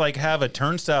might just like have a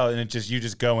turnstile and you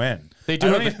just go in. They do I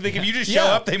don't have- even think if you just show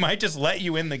Yeah. up, they might just let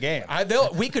you in the game.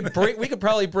 We could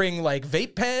probably bring like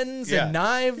vape pens Yeah. and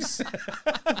knives.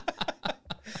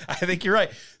 I think you're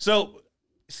right. So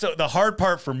the hard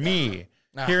part for me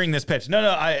hearing this pitch. No,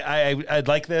 I'd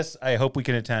like this. I hope we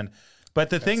can attend. But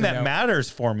the thing a that no. matters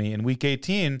for me in week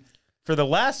 18 for the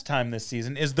last time this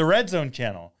season is the Red Zone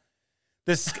channel.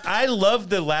 I love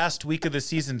the last week of the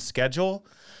season schedule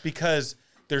because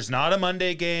there's not a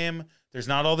Monday game. There's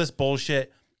not all this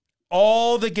bullshit.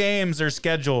 All the games are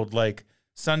scheduled like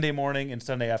Sunday morning and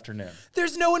Sunday afternoon.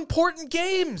 There's no important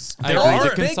games. I There agree. are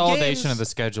The big consolidation games. of the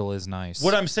schedule is nice.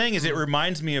 What I'm saying is it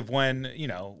reminds me of when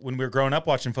we were growing up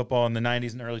watching football in the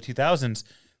 90s and early 2000s.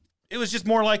 It was just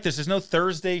more like this. There's no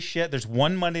Thursday shit. There's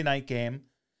one Monday night game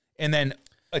and then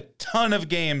a ton of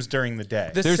games during the day.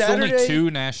 The There's Saturday- only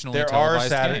 2 nationally There are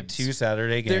televised games. 2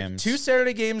 Saturday There- games. 2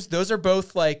 Saturday games. Those are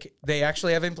both like they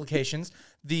actually have implications.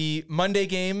 The Monday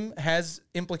game has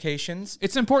implications.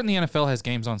 It's important the NFL has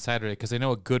games on Saturday because they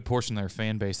know a good portion of their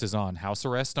fan base is on house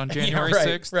arrest on January right,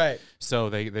 6th. right. So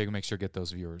they make sure to get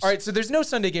those viewers. All right, so there's no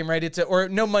Sunday game, right? Or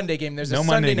no Monday game. There's No a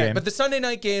Monday Sunday night, game. but the Sunday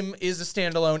night game is a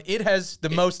standalone. It has the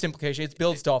most implication. It's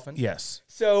Bills Dolphins. Yes.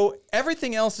 So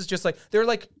everything else is just like there are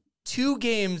like 2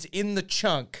 games in the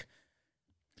chunk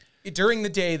during the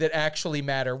day that actually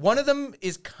matter. One of them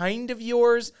is kind of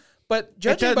yours, but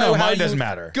judging by how mine you doesn't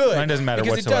matter. Good, Mine doesn't matter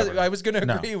because whatsoever. It does. I was going to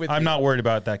No, agree with you. I'm not worried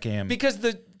about that game. because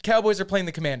the Cowboys are playing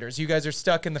the Commanders. You guys are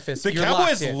stuck in the fist. The You're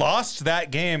Cowboys locked in. lost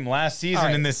that game last season All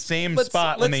right. in the same Let's-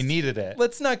 spot when they let's- needed it.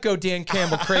 Let's not go Dan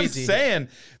Campbell crazy. I'm saying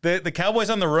the Cowboys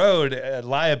on the road,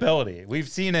 liability. We've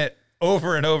seen it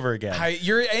over and over again.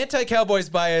 Your anti-Cowboys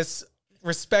bias,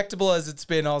 respectable as it's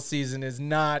been all season, is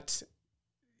not.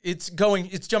 It's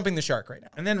jumping the shark right now.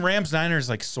 And then Rams Niners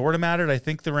like sort of mattered. I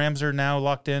think the Rams are now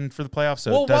locked in for the playoffs,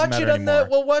 so We'll it doesn't watch matter it on anymore.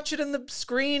 we'll watch it on the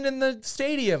screen in the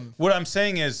stadium. What I'm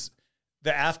saying is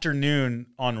the afternoon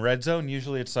on Red Zone,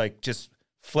 usually it's like just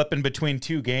flipping between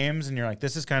 2 games and you're like,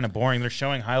 this is kind of boring. They're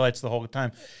showing highlights the whole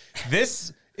time.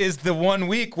 This is the 1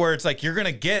 week where it's like you're going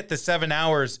to get the 7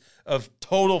 hours of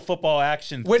total football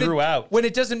action throughout. When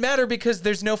it doesn't matter because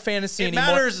there's no fantasy It anymore.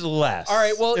 matters less. All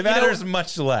right, well, it you know, matters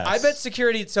much less. I bet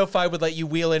security at SoFi would let you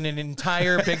wheel in an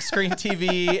entire big screen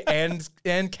TV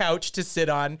and couch to sit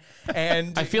on.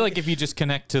 And I feel like if you just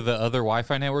connect to the other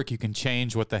Wi-Fi network, you can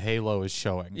change what the halo is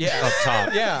showing Yeah. up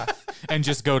top. yeah, And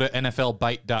just go to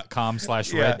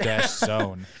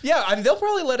nflbyte.com/red-zone. yeah. I mean, they'll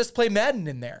probably let us play Madden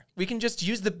in there. We can just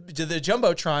use the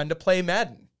jumbotron to play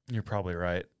Madden. You're probably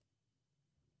right.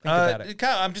 Think about it.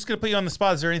 Kyle, I'm just going to put you on the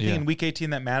spot. Is there anything Yeah. in Week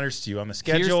 18 that matters to you on the Here's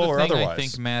schedule the or thing otherwise? I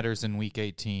think matters in Week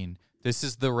 18. This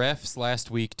is the refs last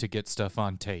week to get stuff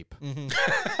on tape.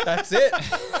 That's it.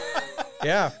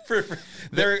 Yeah.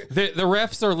 They're The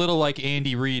refs are a little like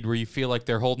Andy Reid, where you feel like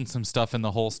they're holding some stuff in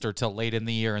the holster till late in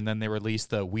the year, and then they release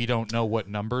the we don't know what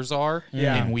numbers are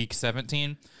Yeah. in Week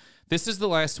 17. This is the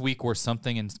last week where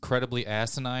something incredibly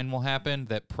asinine will happen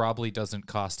that probably doesn't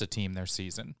cost a team their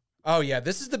season. Oh yeah.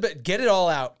 This is the bit. Get it all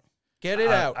out. Get it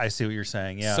out. I see what you're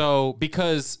saying. Yeah. So,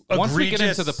 because once we get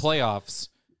Egregious. into the playoffs,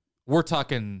 we're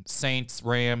talking Saints,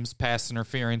 Rams, pass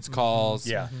interference calls,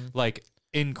 Yeah. like Dez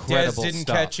incredible didn't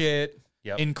stuff. catch it.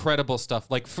 Yep. Incredible stuff.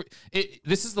 Like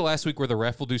this is the last week where the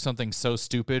ref will do something so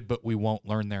stupid, but we won't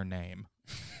learn their name.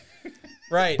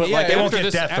 Right. But yeah, like they won't after get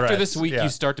this, death after this threats. week, Yeah. you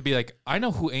start to be like, I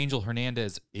know who Angel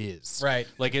Hernandez is. Right.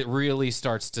 Like it really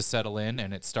starts to settle in,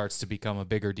 and it starts to become a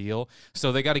bigger deal.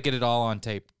 So they got to get it all on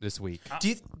tape this week. Do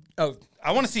you, oh,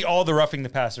 I want to see all the roughing the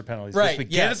passer penalties Right, this week.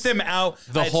 yes. Get them out.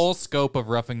 The whole scope of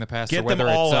roughing the passer, Get them whether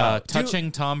all it's out.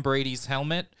 touching Tom Brady's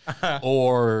helmet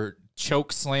or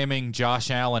choke slamming Josh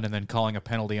Allen and then calling a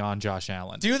penalty on Josh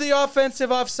Allen. do the offensive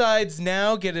offsides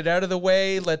now. Get it out of the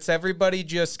way. Let's everybody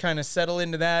just kind of settle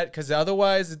into that because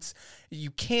otherwise,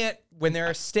 you can't when there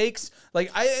are stakes.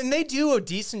 And they do a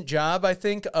decent job, I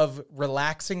think, of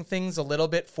relaxing things a little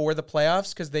bit for the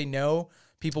playoffs because they know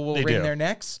people will They wring do. their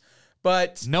necks.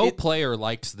 But No player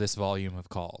likes this volume of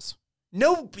calls.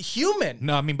 no human.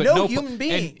 No, I mean, but no no human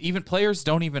being. And even players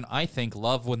don't even, I think,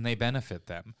 love when they benefit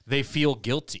them. They feel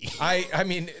guilty. I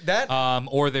mean that.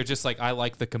 Or they're just like, I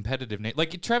like the competitive name.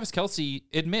 Like Travis Kelce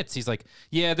admits, he's like,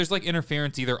 yeah, there's like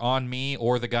interference either on me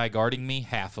or the guy guarding me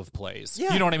half of plays.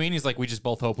 Yeah. You know what I mean? He's like, we just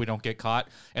both hope we don't get caught.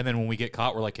 And then when we get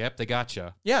caught, we're like, yep, they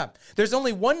gotcha. Yeah. There's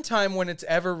only one time when it's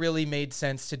ever really made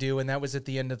sense to do, and that was at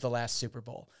the end of the last Super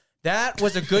Bowl. That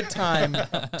was a good time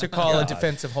to call a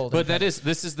defensive holding. But this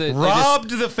is the robbed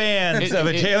the fans It- of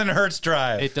a it- Jalen Hurts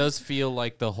drive. It does feel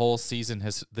like the whole season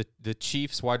has the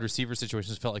Chiefs wide receiver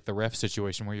situations felt like the ref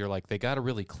situation where you're like, they got to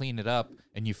really clean it up,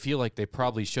 and you feel like they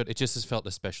probably should. It just has felt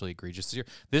especially egregious this year.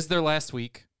 This is their last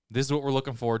week. This is what we're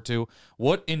looking forward to.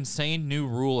 What insane new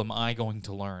rule am I going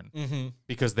to learn? Mm-hmm.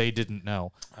 Because they didn't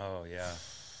know. oh yeah.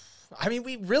 I mean,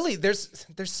 we really there's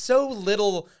so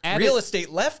little real estate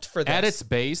left for this. At its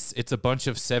base, it's a bunch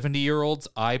of 70-year-olds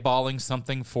eyeballing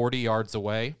something 40 yards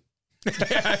away,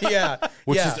 yeah,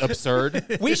 which yeah. is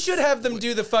absurd. We should have them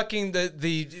do the fucking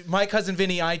the My Cousin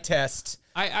Vinny eye test.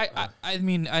 I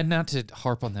mean, not to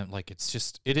harp on them, like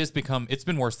it's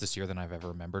been worse this year than I've ever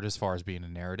remembered as far as being a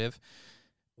narrative.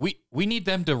 We need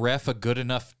them to ref a good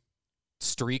enough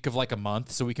streak of like a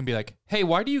month so we can be like, hey,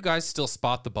 why do you guys still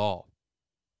spot the ball?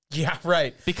 Yeah,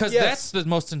 right. Because that's the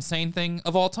most insane thing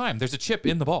of all time. There's a chip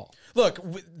in the ball. Look,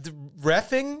 the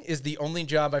reffing is the only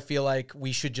job I feel like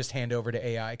we should just hand over to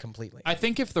AI completely. I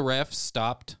think if the refs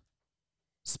stopped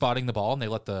spotting the ball and they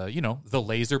let the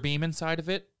laser beam inside of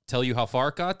it tell you how far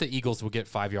it got, the Eagles would get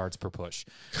 5 yards per push.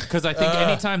 Because I think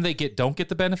anytime they don't get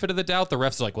the benefit of the doubt, the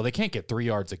refs are like, well, they can't get 3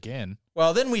 yards again.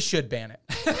 Well, then we should ban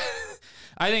it.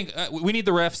 I think we need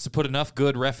the refs to put enough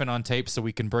good reffing on tape so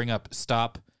we can bring up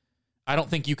stop. I don't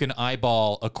think you can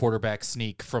eyeball a quarterback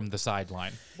sneak from the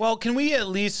sideline. Well, can we at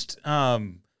least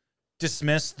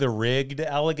dismiss the rigged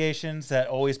allegations that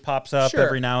always pops up Sure.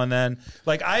 every now and then?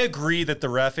 Like, I agree that the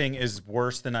reffing is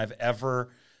worse than I've ever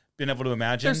been able to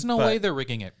imagine. There's no but- way they're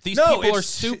rigging it. These No, people it's- are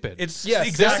stupid. It's Yes,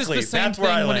 exactly. This is the same That's where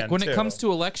I thing land when it too. comes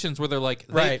to elections where they're like,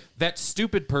 Right. that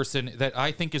stupid person that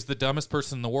I think is the dumbest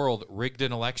person in the world rigged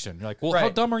an election. You're like, well, how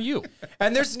Right. dumb are you?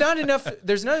 And there's not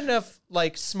enough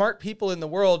like smart people in the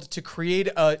world to create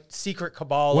a secret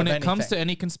cabal When of it comes to anything.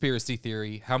 any conspiracy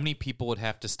theory, how many people would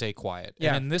have to stay quiet?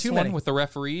 Yeah, and in this too one many. with the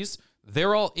referees,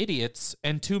 they're all idiots,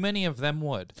 and too many of them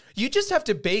would. You just have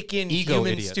to bake in Ego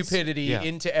human idiots. stupidity Yeah.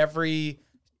 into every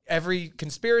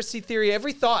conspiracy theory,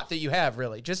 every thought that you have,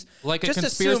 really. Just Like a just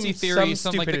conspiracy assume theory, some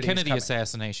something like the stupidity is Kennedy coming.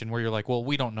 assassination, where you're like, well,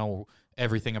 we don't know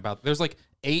everything about. There's like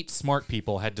 8 smart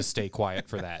people had to stay quiet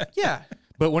for that. Yeah.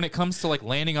 But when it comes to like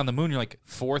landing on the moon, you're like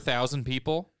 4,000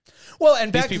 people. Well,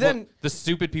 and These back people, then, the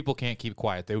stupid people can't keep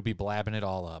quiet. They would be blabbing it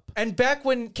all up. and back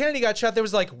when Kennedy got shot, there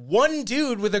was like one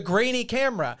dude with a grainy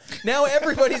camera. Now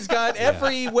everybody's got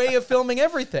every way of filming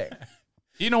everything.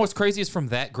 You know what's crazy is from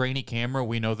that grainy camera,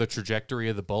 we know the trajectory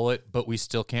of the bullet, but we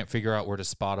still can't figure out where to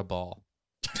spot a ball.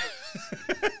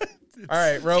 All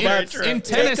right, robots, In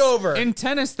take over. In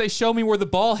tennis, they show me where the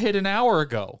ball hit an hour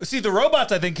ago. See, the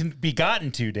robots, I think, can be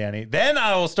gotten to, Danny. Then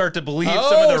I will start to believe some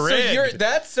of Oh, the so rigged.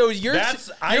 you're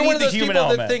I you're need one of the those human people that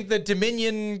element. think that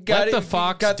Dominion got Let the it,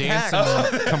 Fox got dance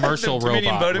hacked. in the commercial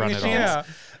Dominion robot voting run it machines.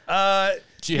 all.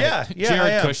 Yeah. Jared I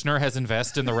am. Kushner has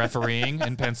invested in the refereeing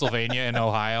in Pennsylvania and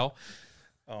Ohio.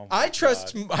 Oh I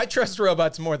trust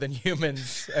robots more than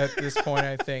humans at this point,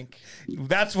 I think.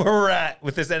 That's where we're at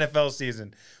with this NFL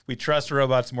season. We trust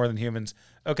robots more than humans.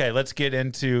 Okay, let's get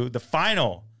into the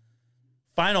final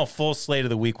full slate of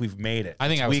the week. We've made it. I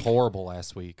think It's I was week- horrible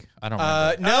last week. I don't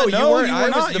remember. No, you weren't. I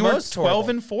was not. the You were most 12 horrible.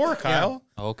 and 4, Kyle.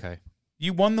 Okay.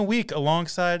 You won the week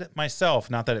alongside myself.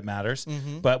 Not that it matters,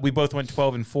 but we both went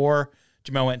 12 and 4.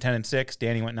 Jamel went 10 and 6.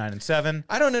 Danny went 9 and 7.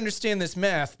 I don't understand this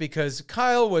math because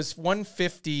Kyle was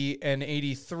 150 and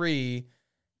 83,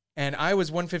 and I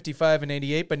was 155 and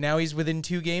 88, but now he's within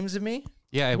 2 games of me?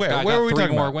 Yeah, Where I were got we 3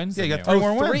 talking more about? wins Yeah, than you you. got 3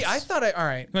 more wins. 3? I thought I... All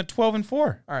right. You went 12 and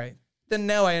 4. All right. Then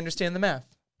now I understand the math.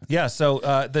 Yeah, so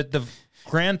the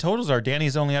grand totals are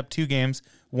Danny's only up 2 games,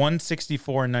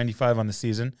 164 and 95 on the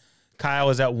season. Kyle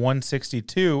is at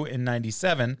 162 and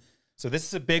 97. So this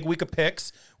is a big week of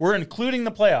picks. We're including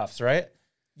the playoffs, right?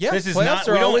 Yeah, This is playoffs not.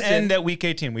 are We don't always end in. at week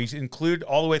 18. We include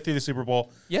all the way through the Super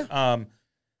Bowl. Yeah.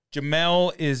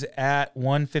 Jamel is at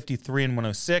 153 and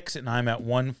 106, and I'm at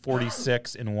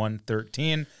 146 and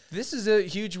 113. This is a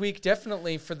huge week,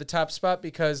 definitely, for the top spot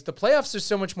because the playoffs are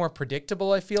so much more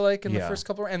predictable, I feel like, in the Yeah. first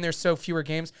couple, and there's so fewer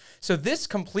games. So this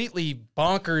completely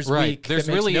bonkers Right. week There's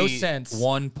that makes really no sense.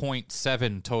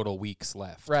 1.7 total weeks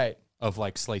left. Right. Of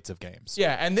like slates of games.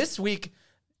 Yeah, and this week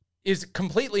is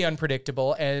completely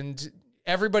unpredictable, and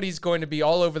everybody's going to be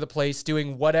all over the place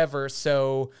doing whatever.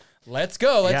 So let's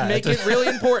go. Let's Yeah, make it's it really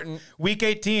important. Week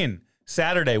 18,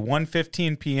 Saturday,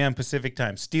 1:15 p.m. Pacific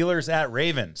time. Steelers at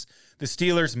Ravens. The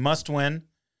Steelers must win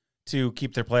to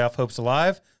keep their playoff hopes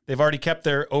alive. They've already kept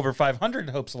their over 500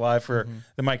 hopes alive for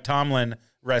the Mike Tomlin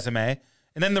resume.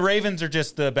 And then the Ravens are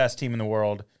just the best team in the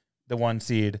world, the 1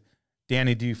 seed.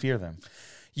 Danny, do you fear them?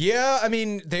 Yeah, I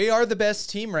mean, they are the best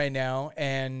team right now,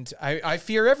 and I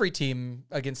fear every team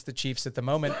against the Chiefs at the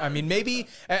moment. I mean, maybe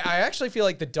I actually feel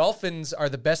like the Dolphins are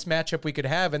the best matchup we could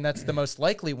have, and that's the most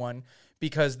likely one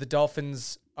because the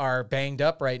Dolphins are banged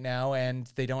up right now,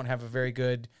 and they don't have a very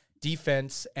good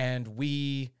defense, and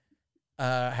we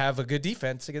have a good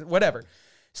defense. Whatever.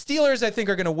 Steelers, I think,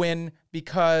 are going to win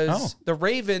because the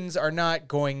Ravens are not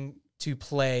going to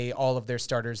play all of their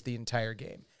starters the entire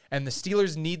game. And the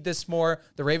Steelers need this more.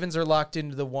 The Ravens are locked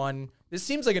into the 1. This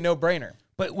seems like a no-brainer.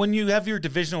 But when you have your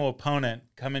divisional opponent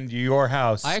come into your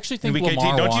house, I actually in think week Lamar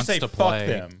 18, don't you wants say to fuck play.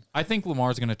 them. I think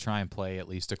Lamar's going to try and play at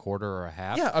least a quarter or a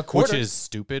half. Yeah, a quarter. Which is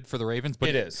stupid for the Ravens. But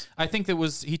It is. I think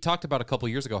he talked about a couple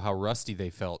years ago how rusty they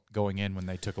felt going in when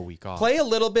they took a week off. Play a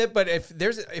little bit, but if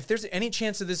there's any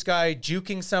chance of this guy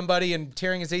juking somebody and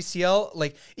tearing his ACL,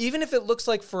 like even if it looks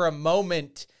like for a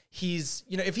moment he's,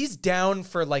 if he's down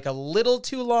for like a little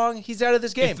too long, he's out of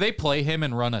this game. If they play him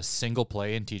and run a single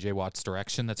play in TJ Watt's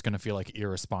direction, that's going to feel like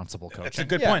irresponsible coaching. That's a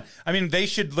good point. I mean, they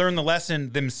should learn the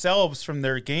lesson themselves from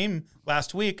their game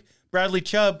last week. Bradley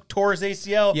Chubb tore his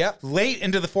ACL late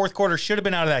into the fourth quarter. Should have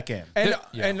been out of that game.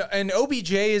 And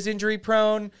OBJ is injury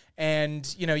prone,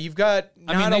 and you've got.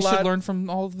 They should learn from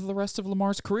all of the rest of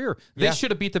Lamar's career. They should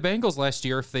have beat the Bengals last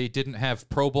year if they didn't have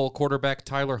Pro Bowl quarterback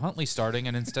Tyler Huntley starting,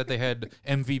 and instead they had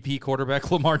MVP quarterback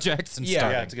Lamar Jackson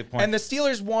starting. Yeah, that's a good point. And the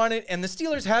Steelers want it, and the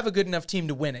Steelers have a good enough team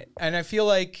to win it. And I feel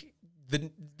like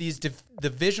these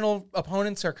divisional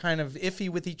opponents are kind of iffy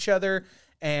with each other,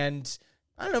 and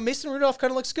I don't know, Mason Rudolph kind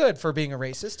of looks good for being a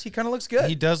racist. He kind of looks good.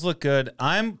 He does look good.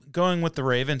 I'm going with the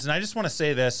Ravens, and I just want to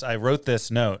say this. I wrote this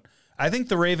note. I think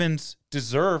the Ravens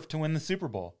deserve to win the Super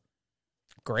Bowl.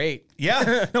 Great.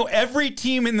 Yeah. No, every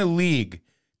team in the league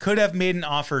could have made an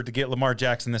offer to get Lamar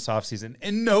Jackson this offseason,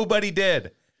 and nobody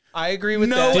did. I agree with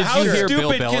No, that. Did how you hear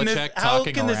stupid Bill can Belichick this- how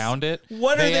talking can this- around it?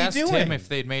 what are they asked doing? him if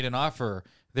they'd made an offer.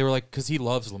 They were like, because he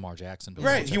loves Lamar Jackson. Bill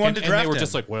Right, Belichick. he wanted to and draft they were him.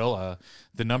 just like, well,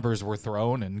 the numbers were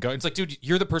thrown and go. It's like, dude,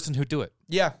 you're the person who do it.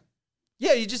 Yeah,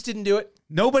 you just didn't do it.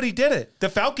 Nobody did it. The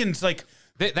Falcons, like,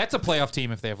 That's a playoff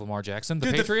team if they have Lamar Jackson. The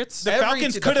Dude, Patriots, the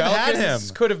Falcons could have had him.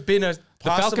 Could have been a the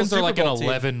possible Falcons are Super like Bowl an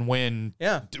team. 11-win,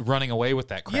 running away with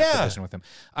that crap division with him.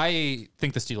 I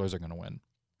think the Steelers are going to win.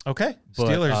 okay, But,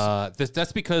 Steelers.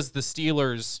 that's because the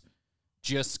Steelers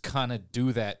just kind of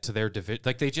do that to their division.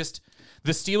 Like the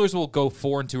Steelers will go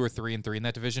 4-2 or 3-3 in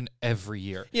that division every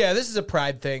year. Yeah, this is a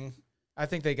pride thing. I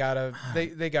think they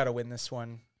gotta win this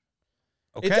one.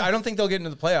 Okay. I don't think they'll get into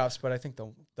the playoffs, but I think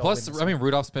they'll Plus, win this I mean,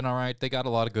 Rudolph's been all right. They got a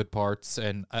lot of good parts,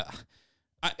 and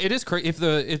it is crazy.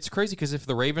 It's crazy because if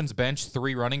the Ravens bench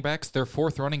 3 running backs, their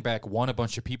 4th running back won a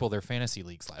bunch of people their fantasy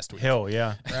leagues last week. Hill,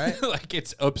 yeah. right? Like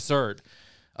it's absurd.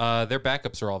 Their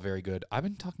backups are all very good. I've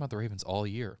been talking about the Ravens all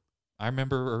year. I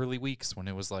remember early weeks when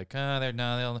it was like,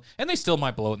 and they still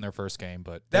might blow it in their first game,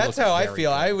 but they That's look how I very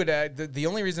feel. good. I would. The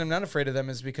only reason I'm not afraid of them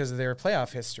is because of their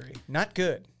playoff history. Not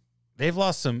good. They've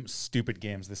lost some stupid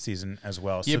games this season as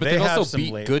well. Yeah, So but they they've have also some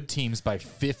beat late. good teams by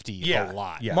 50 a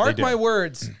lot. Yeah. Mark they do. my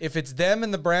words. If it's them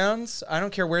and the Browns, I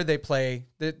don't care where they play.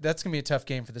 That's gonna be a tough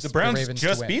game for The Browns Ravens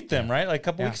just to win. beat them, right? Like a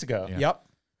couple Yeah. weeks ago. Yeah. Yep.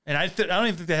 And I don't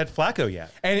even think they had Flacco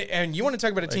yet. And you want to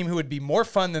talk about a team who would be more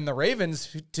fun than the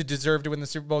Ravens to deserve to win the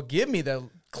Super Bowl? Give me the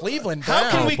Cleveland Browns.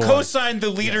 How can we boy. co-sign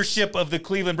the leadership of the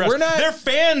Cleveland Browns? We're not- Their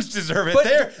fans deserve it.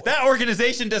 But- That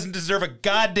organization doesn't deserve a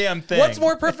goddamn thing. What's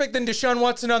more perfect than Deshaun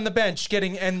Watson on the bench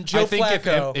and Joe I think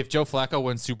Flacco? if Joe Flacco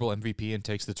wins Super Bowl MVP and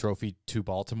takes the trophy to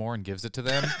Baltimore and gives it to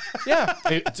them, yeah,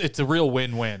 it's a real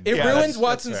win-win. it Yeah, ruins that's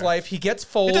Watson's fair. life. He gets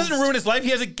Foles. It doesn't ruin his life.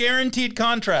 He has a guaranteed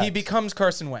contract. He becomes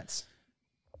Carson Wentz.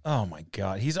 Oh my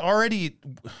God. He's already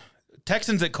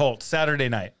Texans at Colts Saturday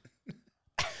night.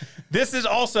 This is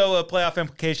also a playoff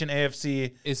implication,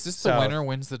 AFC. Is this South. the winner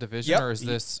wins the division, Yep. or is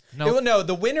this No,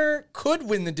 the winner could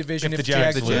win the division If if, the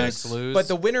Jags lose. lose. But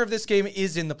the winner of this game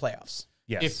is in the playoffs.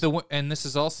 Yes. If and this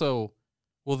is also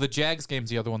the Jags game's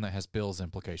the other one that has Bills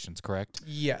implications, correct?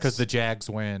 Yes. Because the Jags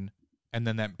win, and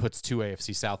then that puts 2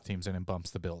 AFC South teams in and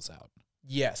bumps the Bills out.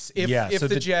 Yes. If Yeah, if so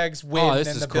the the- Jags win, this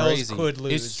then is the crazy. Bills could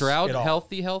lose. Is Stroud it all.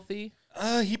 healthy?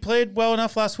 he played well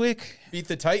enough last week. Beat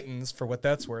the Titans for what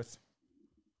that's worth.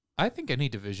 I think any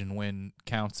division win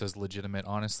counts as legitimate,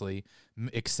 honestly,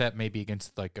 except maybe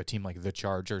against like a team like the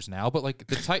Chargers now. But like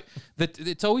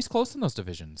it's always close in those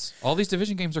divisions. All these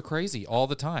division games are crazy all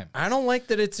the time. I don't like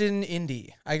that it's in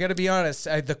Indy. I got to be honest.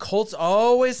 The Colts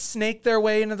always snake their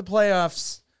way into the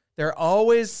playoffs. They're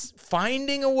always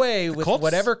finding a way with Colts-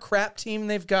 whatever crap team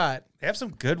they've got. They have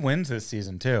some good wins this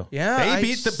season, too. Yeah, They I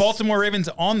beat the just- Baltimore Ravens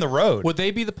on the road. Would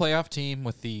they be the playoff team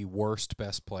with the worst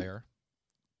best player?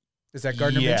 Is that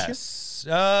Gardner Minshew? Yes.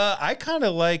 I kind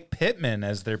of like Pittman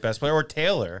as their best player, or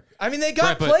Taylor. I mean, they got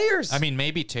Right, but, players. I mean,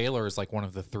 maybe Taylor is like one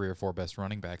of the 3 or 4 best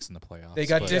running backs in the playoffs. They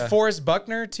got but- DeForest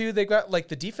Buckner, too. They got,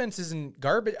 the defense isn't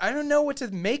garbage. I don't know what to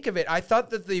make of it. I thought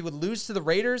that they would lose to the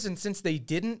Raiders, and since they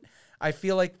didn't, I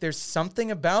feel like there's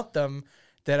something about them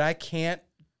that I can't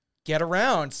get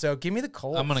around. So give me the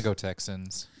Colts. I'm gonna go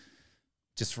Texans.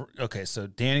 Okay, so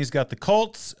Danny's got the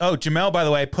Colts. Oh, Jamel, by the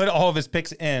way, put all of his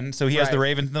picks in. So he has the Right.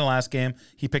 Ravens in the last game.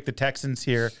 He picked the Texans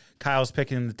here. Kyle's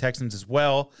picking the Texans as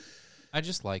well. I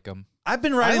just like them. I've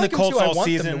been riding like the them Colts too. I all want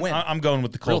them to season. win. I'm going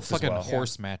with the Real Colts as fucking well.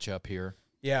 horse matchup here.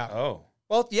 Yeah. Oh.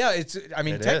 Well, yeah, It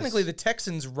technically is. the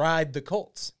Texans ride the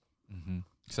Colts.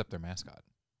 Except their mascot.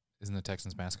 Isn't the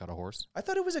Texans mascot a horse? I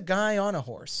thought it was a guy on a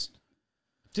horse.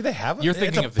 Do they have You're it's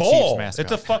thinking a of the bull. Chiefs mascot.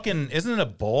 It's a fucking, isn't it a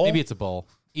bull? Maybe it's a bull.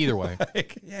 Either way,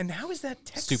 And how is that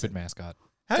Texan? stupid mascot.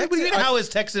 How, what do you mean, Texan- how is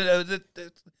Texas?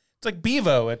 It's like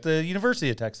Bevo at the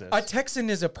University of Texas. A Texan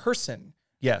is a person.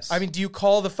 Yes. I mean, do you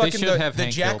call the fucking should have the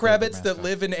Hank jackrabbits Gilbert, their that mascot.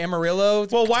 live in Amarillo?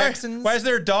 well, Texans? why is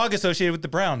there a dog associated with the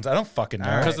Browns? I don't fucking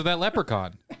know. Because of that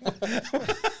leprechaun.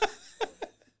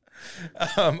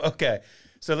 Okay.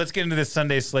 So let's get into this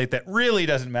Sunday slate that really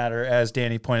doesn't matter, as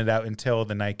Danny pointed out, until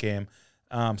the night game.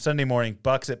 Sunday morning,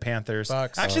 Bucks at Panthers.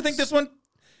 Bucks. I actually think this one.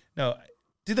 No,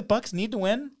 do the Bucks need to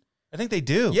win? I think they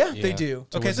do. Yeah, they do.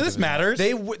 To Okay, win so the this division. matters.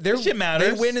 This shit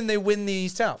matters. They win and they win the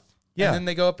South. Yeah. And then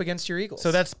they go up against your Eagles.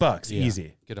 So that's Bucks. Yeah.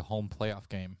 Easy. Get a home playoff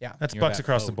game. Yeah. That's You're Bucks that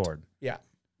across the boat. board. Yeah.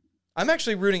 I'm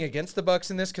actually rooting against the Bucks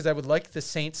in this because I would like the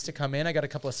Saints to come in. I got a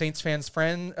couple of Saints fan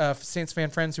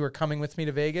friends who are coming with me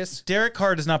to Vegas. Derek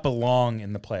Carr does not belong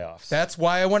in the playoffs. That's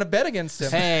why I want to bet against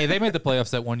him. Hey, they made the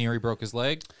playoffs that 1 year he broke his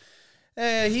leg.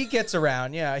 He gets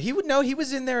around. Yeah, he would know. He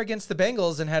was in there against the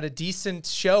Bengals and had a decent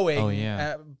showing. Oh,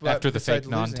 yeah. After the besides fake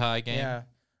non-tie game. Yeah,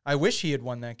 I wish he had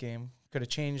won that game. Could have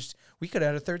changed. We could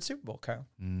have had a third Super Bowl, Kyle.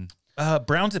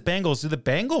 Browns at Bengals. Do the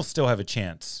Bengals still have a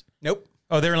chance? Nope.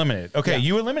 Oh, they're eliminated. Okay, Yeah.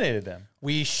 you eliminated them.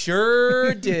 We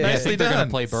sure did. I Nicely think they're going done.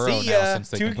 to play Burrow See now ya. since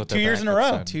they Two- can put 2 their years in a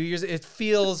backups row. in. 2 years. It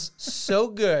feels so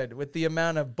good with the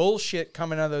amount of bullshit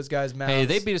coming out of those guys' mouths. Hey,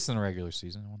 they beat us in the regular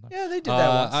season. one time. Yeah, they did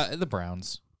that once. The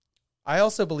Browns. I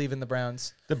also believe in the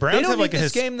Browns. The They Browns don't have need like a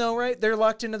this game though, right? They're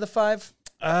locked into the 5.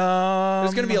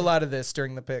 There's going to be a lot of this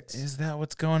during the picks. Is that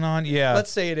what's going on? Yeah.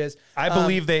 Let's say it is. I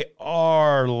believe they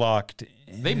are locked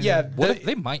in. They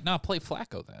they might not play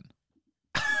Flacco then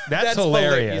That's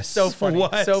hilarious. So funny.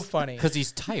 What? So funny. because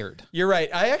he's tired. You're right.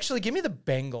 I actually give me the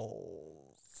Bengals.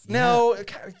 No,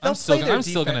 they'll still play gonna- their I'm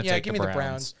still defense. gonna Yeah, take give the me the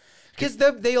Browns. Browns because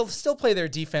they'll still play their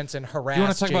defense and harass. You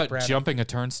want to talk Jake about Browning. jumping a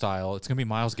turnstile? It's going to be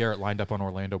Myles Garrett lined up on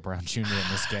Orlando Brown Jr. in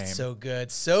this game. So good,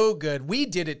 so good. We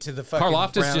did it to the fucking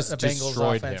Karlaftis just Bengals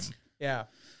destroyed offense. him. Yeah,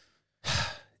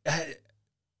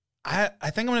 I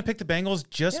think I'm going to pick the Bengals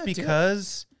just Yeah, do it.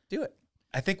 because do it.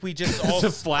 I think we just all.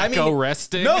 Is Flacco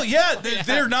resting? No, yeah,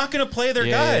 they're not going to play their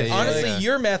Yeah, guys. yeah, Honestly, yeah.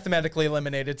 you're mathematically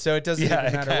eliminated, so it doesn't Yeah,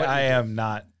 even matter what I you do. am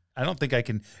not. I don't think I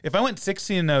can. If I went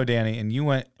 16-0, Danny, and you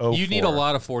went 0-4, You need a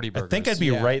lot of 40 I burgers. think I'd be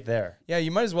Yeah. right there. Yeah,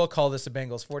 you might as well call this a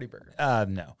Bengals 40 burger.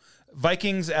 No.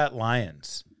 Vikings at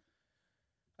Lions.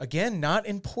 Again, not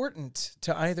important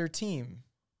to either team.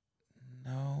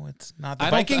 No, it's not. The I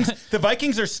don't Vikings. The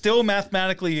Vikings are still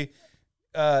mathematically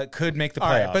could make the All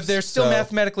playoffs. right, but they're still so-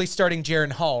 mathematically starting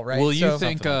Jaron Hall, right? Will you So-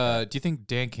 think? Something like Do you think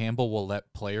Dan Campbell will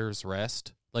let players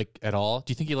rest like at all?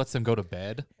 Do you think he lets them go to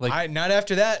bed? Like Not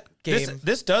after that This game.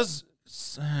 this does.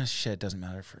 Shit, doesn't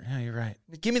matter for. Yeah, you're right.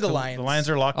 Give me the Lions. The Lions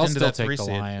are locked I'll into still that take 3 the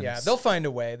seed. Lions. Yeah, they'll find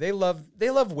a way. They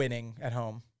love winning at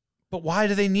home. But why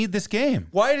do they need this game?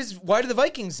 Why do the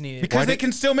Vikings need it? Because they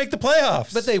can still make the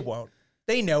playoffs. But they won't.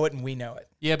 They know it and we know it.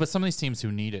 Yeah, but some of these teams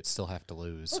who need it still have to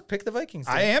lose. Look, pick the Vikings.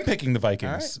 I am picking the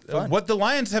Vikings. All right, fun. What the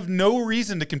Lions have no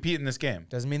reason to compete in this game.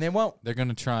 Doesn't mean they won't. They're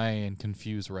gonna try and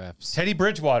confuse refs. Teddy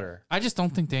Bridgewater. I just don't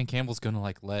think Dan Campbell's gonna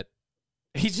let.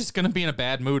 He's just gonna be in a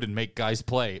bad mood and make guys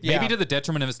play. Yeah. Maybe to the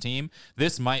detriment of his team.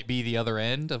 This might be the other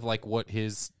end of like what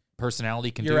his personality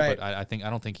can You're do. right. But I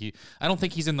don't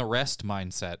think he's in the rest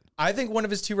mindset. I think one of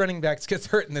his 2 running backs gets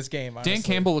hurt in this game. Honestly. Dan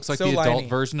Campbell looks like So the adult liney.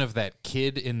 version of that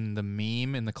kid in the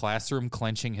meme in the classroom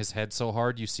clenching his head so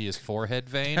hard you see his forehead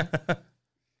vein.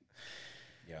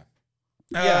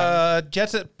 Yeah.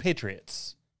 Jets at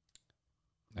Patriots.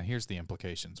 Now here's the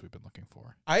implications we've been looking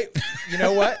for. You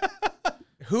know what?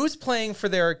 Who's playing for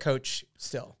their coach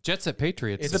still? Jets at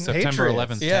Patriots. It's the the September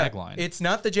Patriots. 11th Yeah, tagline. it's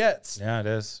not the Jets. Yeah, it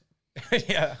is.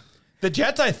 Yeah, The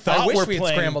Jets, I thought I wish were we had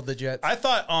playing. scrambled the Jets. I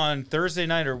thought on Thursday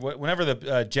night or whenever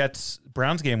the Jets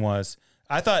Browns game was,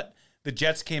 I thought the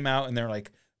Jets came out and they're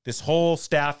like, this whole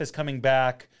staff is coming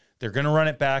back. They're going to run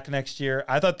it back next year.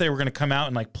 I thought they were going to come out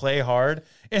and like play hard,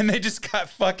 and they just got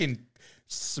fucking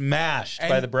smashed by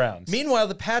And the Browns. Meanwhile,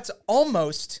 the Pats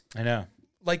almost I know.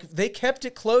 they kept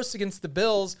it close against the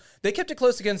Bills. They kept it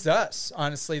close against us.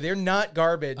 Honestly, they're not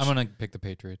garbage. I'm gonna pick the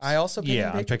Patriots. I also picked Yeah, the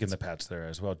I'm picking Patriots. the Pats there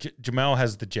as well. Jamel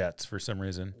has the Jets for some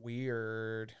reason.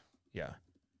 Weird. Yeah.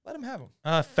 Let him have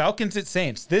them. Falcons at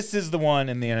Saints. This is the one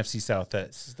in the NFC South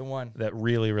This is the one. that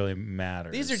really, really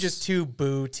matters. These are just 2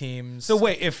 boo teams. So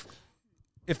wait, if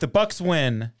the Bucks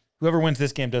win, whoever wins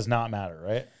this game does not matter,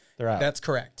 right? They're out. that's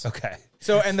correct. okay.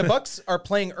 So and the Bucks are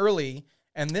playing early,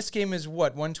 and this game is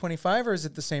what 1:25 or is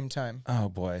it the same time? Oh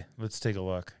boy, let's take a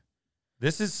look.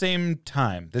 This is same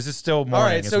time. This is still morning. All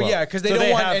right, as so well. yeah, because they So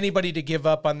don't want have- anybody to give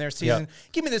up on their season.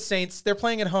 Give me the Saints. They're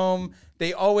playing at home.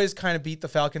 They always kind of beat the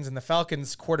Falcons, and the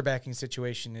Falcons' quarterbacking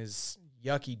situation is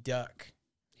yucky duck.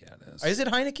 Yeah, it is. Is it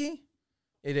Heineke?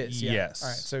 It is. Yeah. Yes. All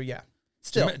right. So yeah.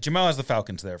 Still, Jamel has the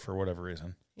Falcons there for whatever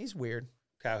reason. he's weird.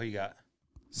 Kyle, who you got?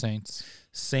 Saints.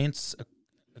 Saints.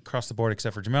 across the board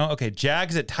except for Jamel. Okay,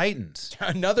 Jags at Titans.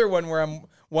 Another one where I'm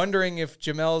wondering if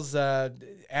Jamel's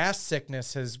ass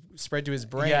sickness has spread to his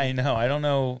brain. Yeah, I know. I don't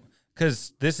know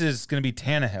because this is going to be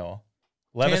Tannehill.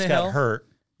 Levis got Tannehill. hurt.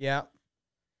 Yeah.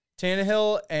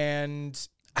 Tannehill and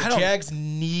the Jags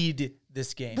need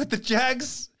this game. But the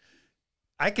Jags,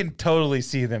 I can totally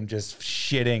see them just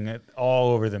shitting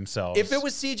all over themselves. If it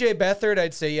was CJ Beathard,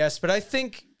 I'd say yes. But I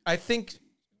think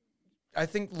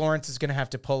Lawrence is going to have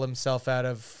to pull himself out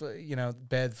of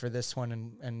bed for this one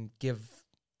and give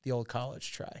the old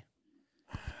college try.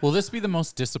 Will this be the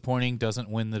most disappointing doesn't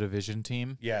win the division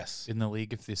team? Yes. In the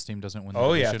league, if this team doesn't win the Oh,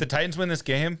 division? yeah. If the Titans win this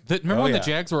game. Remember Oh, when yeah. the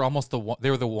Jags were almost they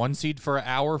were the 1 seed for an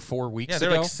hour 4 weeks Yeah, ago?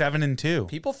 they're like 7-2.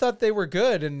 People thought they were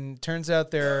good, and turns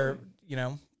out they're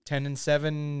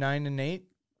 10-7, 9-8,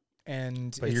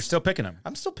 and But you're still picking them.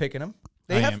 I'm still picking them.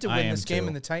 They have to I win am this game, too.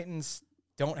 and the Titans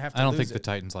don't have to. I don't lose think the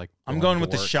Titans I'm going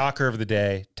with the shocker of the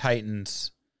day.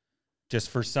 Titans, just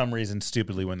for some reason,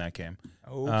 stupidly win that game.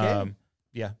 Okay.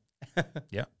 Yeah.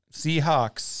 Yeah.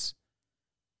 Seahawks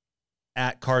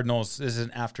at Cardinals. This is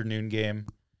an afternoon game.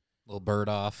 Little bird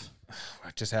off.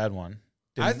 I just had one.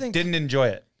 Didn't enjoy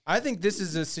it. I think this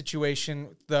is a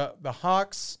situation the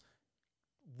Hawks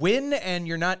win and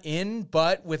you're not in,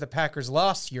 but with a Packers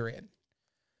loss, you're in.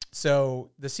 So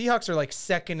the Seahawks are like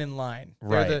second in line.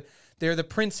 Right. They're the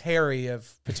Prince Harry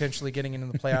of potentially getting into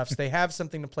the playoffs. They have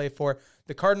something to play for.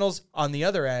 The Cardinals, on the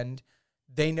other end,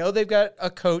 they know they've got a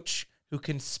coach who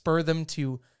can spur them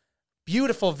to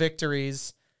beautiful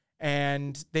victories,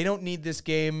 and they don't need this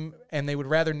game, and they would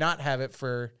rather not have it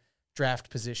for draft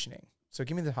positioning. So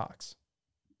give me the Hawks.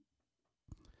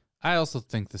 I also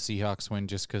think the Seahawks win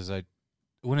just because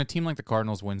when a team like the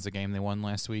Cardinals wins the game they won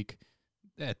last week,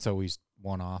 that's always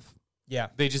one off. Yeah.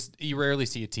 You rarely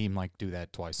see a team like do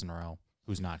that twice in a row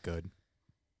who's not good.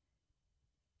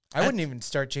 I wouldn't even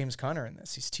start James Conner in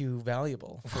this. He's too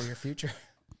valuable for your future.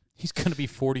 He's going to be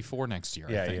 44 next year,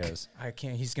 Yeah, I he think. is. I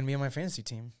can't. He's going to be on my fantasy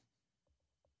team.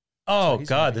 Oh, he's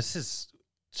God. winning. This is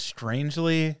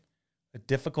strangely a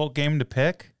difficult game to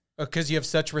pick. Because you have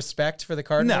such respect for the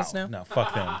Cardinals now? No,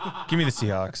 fuck them. Give me the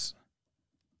Seahawks.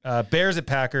 Bears at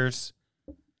Packers.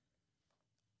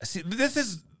 See, this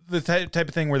is the type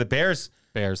of thing where the Bears,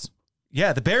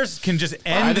 the Bears can just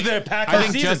end the Packers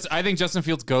season. I think Justin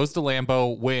Fields goes to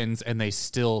Lambeau, wins, and they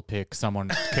still pick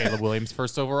someone, Caleb Williams,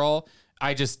 first overall.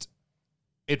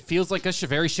 It feels like a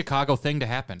very Chicago thing to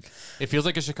happen. It feels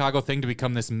like a Chicago thing to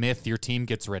become this myth your team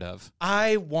gets rid of.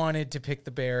 I wanted to pick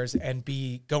the Bears and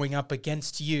be going up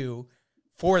against you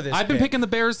for this. I've been picking the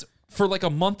Bears for like a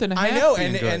month and a half. I know,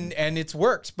 being good. and it's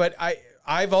worked. But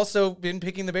I've also been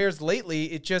picking the Bears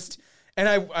lately. It just, and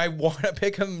I want to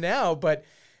pick them now, but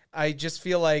I just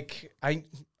feel like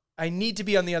I need to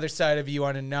be on the other side of you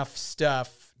on enough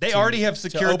stuff. They to- already have to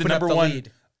secured the open up number one.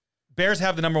 lead. Bears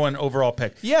have the number one overall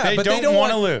pick. Yeah, but they don't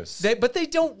want to lose. But they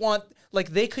don't want, like,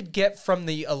 they could get from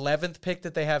the 11th pick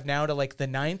that they have now to like the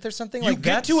 9th or something. You like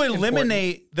get that's to important.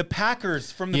 eliminate the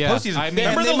Packers from the Yeah, postseason. I mean-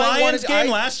 Remember And the they might Lions wanna-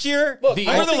 game last year? Look, I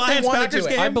Remember the think they Lions wanna Packers do it.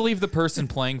 game? I believe the person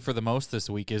playing for the most this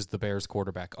week is the Bears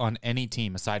quarterback on any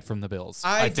team aside from the Bills.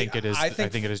 I I think it is. I I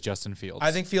think- think it is Justin Fields.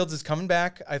 I think Fields is coming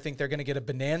back. I think they're going to get a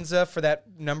bonanza for that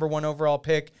number one overall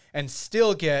pick and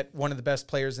still get one of the best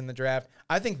players in the draft.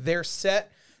 I think they're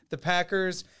set. The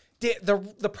Packers,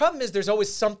 the problem is there's always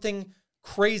something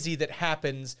crazy that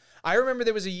happens. I remember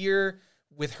there was a year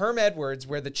with Herm Edwards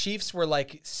where the Chiefs were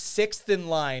like 6th in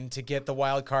line to get the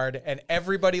wild card and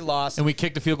everybody lost. And we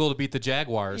kicked a field goal to beat the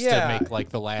Jaguars Yeah. to make like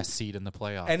the last seed in the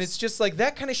playoffs. And it's just like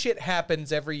that kind of shit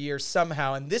happens every year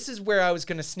somehow. And this is where I was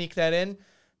going to sneak that in,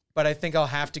 but I think I'll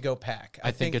have to go Pack.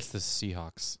 I think it's the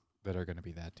Seahawks that are going to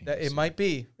be that team. It might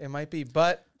be,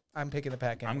 but I'm picking the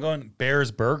Pack. I'm Anyway. going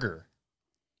Bears burger.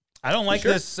 I don't like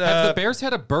Sure. this. Have the Bears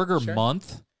had a burger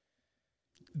month?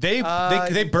 They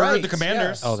burgered right, the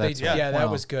Commanders. yeah. Oh, that's They did. right. Yeah, that Well,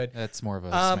 was good. That's more of a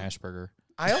smash burger.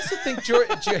 I also think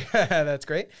that's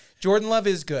great. Jordan Love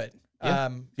is good. Yeah,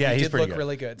 He he's did pretty look good.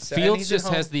 really good. So, and Fields he's at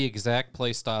just has home. the exact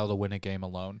play style to win a game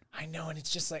alone. I know, and it's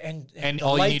just like and And the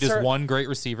all you need lights is are- one great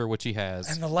receiver, which he has.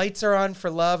 And the lights are on for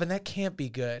Love, and that can't be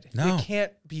good. No. It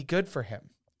can't be good for him.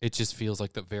 It just feels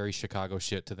like the very Chicago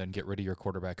shit to then get rid of your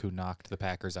quarterback who knocked the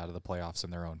Packers out of the playoffs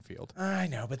in their own field. I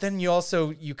know, but then you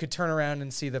could turn around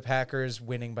and see the Packers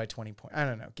winning by 20 points. I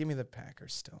don't know. Give me the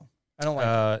Packers still. I don't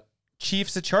like.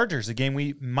 Chiefs at Chargers, a game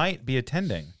we might be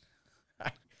attending.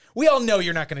 We all know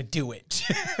you're not going to do it.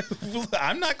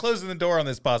 I'm not closing the door on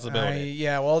this possibility.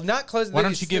 Yeah, well, not close. Why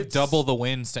don't you give double the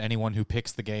wins to anyone who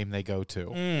picks the game they go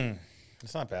to?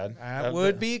 It's not bad. That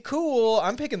would be cool.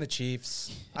 I'm picking the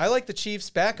Chiefs. I like the Chiefs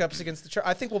backups against the Chargers.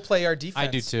 I think we'll play our defense. I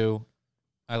do too.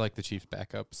 I like the Chiefs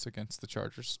backups against the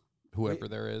Chargers, whoever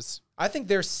there is. I think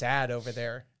they're sad over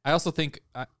there. I also think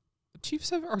the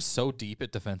Chiefs are so deep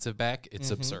at defensive back,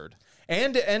 it's absurd.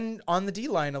 And on the D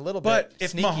line a little But bit.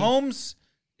 if Sneaky. Mahomes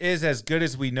is as good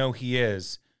as we know he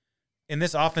is, and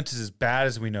this offense is as bad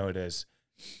as we know it is,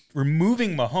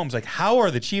 removing Mahomes, like how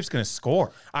are the Chiefs going to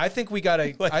score? I think we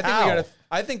gotta. Like, I think how? we gotta.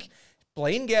 I think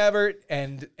Blaine Gabbert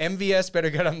and MVS better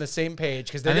get on the same page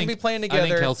because they're gonna be playing together. I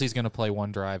think Kelsey's going to play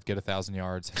one drive, get 1,000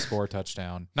 yards, score a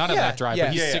touchdown. Not on Yeah, that drive, yeah.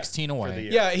 but he's Yeah, yeah. 16 For away. the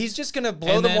year. Yeah, he's just gonna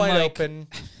blow And them then, wide like- open,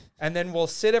 and then we'll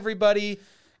sit everybody.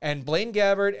 And Blaine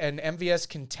Gabbert and MVS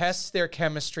can test their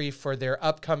chemistry for their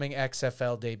upcoming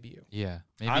XFL debut. Yeah.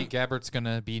 Maybe Gabbert's going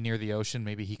to be near the ocean.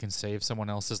 Maybe he can save someone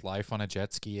else's life on a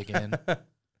jet ski again.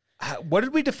 What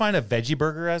did we define a veggie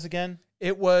burger as again?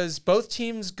 It was both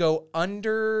teams go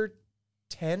under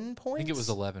 10 points. I think it was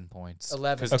 11 points.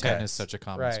 11. Because 10 Okay. is such a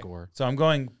common Right. score. So I'm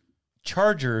going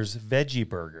Chargers veggie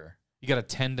burger. You got a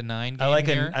 10-9 game I like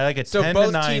here. a So 10 both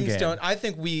to 9 teams game. don't. I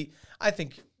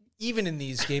think even in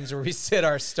these games where we sit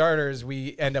our starters,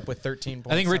 we end up with 13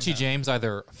 points. I think Richie somehow. James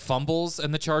either fumbles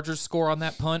and the Chargers score on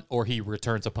that punt, or he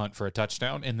returns a punt for a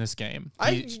touchdown in this game.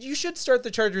 You should start the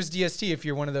Chargers DST if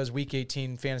you're one of those Week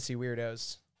 18 fantasy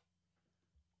weirdos.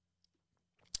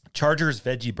 Chargers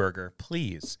veggie burger,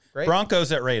 please. Great.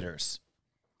 Broncos at Raiders.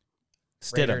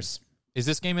 Stidham. Raiders. Is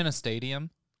this game in a stadium?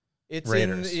 It's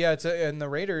Raiders. it's in the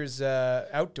Raiders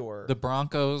outdoor. The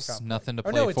Broncos, Complex. nothing to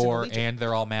Oh, play no, it's in for, Allegiant. and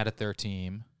they're all mad at their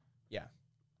team. yeah.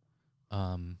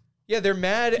 Um, Yeah, they're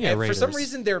mad. Yeah, For some Raiders.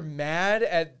 reason, they're mad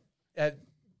at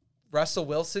Russell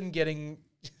Wilson getting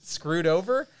screwed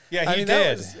over. Yeah, I he mean, that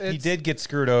did. was- He it's- did get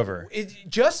screwed over.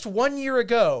 Just 1 year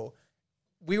ago,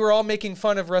 we were all making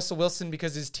fun of Russell Wilson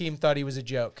because his team thought he was a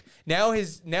joke. Now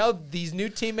these new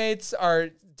teammates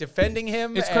are defending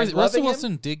him. it's and crazy. loving Russell him.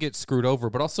 Wilson did get screwed over,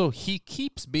 but also he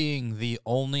keeps being the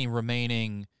only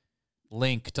remaining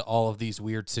link to all of these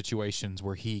weird situations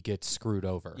where he gets screwed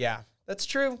over. Yeah, that's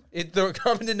true. The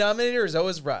common denominator is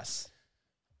always Russ.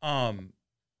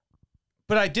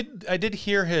 But I did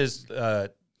hear his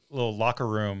little locker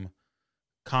room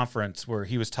conference where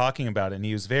he was talking about it, and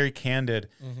he was very candid.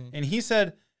 And he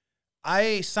said,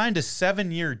 I signed a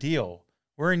 7-year deal.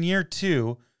 We're in year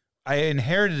 2. I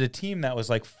inherited a team that was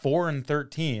like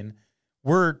 4-13.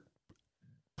 We're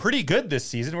pretty good this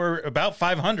season. We're about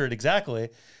 500 exactly.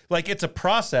 Like, it's a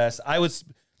process. I was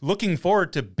looking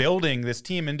forward to building this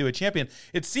team into a champion.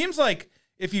 It seems like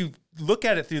if you look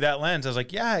at it through that lens, I was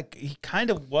like, yeah, he kind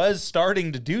of was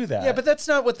starting to do that. Yeah, but that's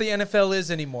not what the NFL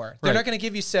is anymore. They're Right. not going to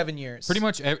give you 7 years. Pretty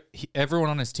much everyone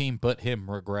on his team but him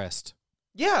regressed,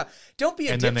 Yeah, don't be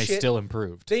a and dipshit. then they still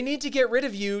improved. They need to get rid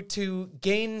of you to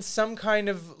gain some kind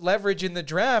of leverage in the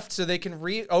draft so they can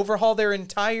overhaul their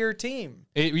entire team.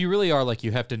 You really are like,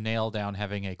 you have to nail down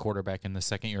having a quarterback in the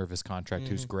second year of his contract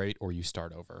who's great, or you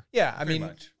start over. Yeah, I mean,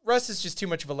 much. Russ is just too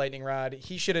much of a lightning rod.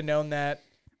 He should have known that.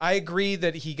 I agree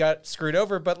that he got screwed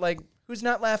over, but like, who's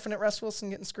not laughing at Russ Wilson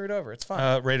getting screwed over? It's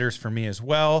fine. Raiders for me as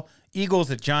well.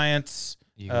 Eagles at Giants.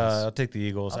 Eagles. I'll take the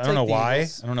Eagles. I'll I don't know take the why.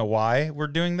 Eagles. I don't know why we're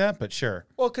doing that, but sure.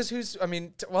 Well, because I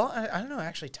don't know,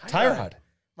 actually, Tyrod.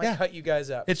 might Yeah. cut you guys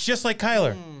up. It's just like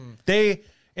Kyler.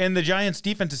 And the Giants'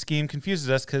 defensive scheme confuses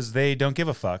us because they don't give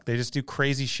a fuck. They just do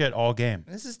crazy shit all game.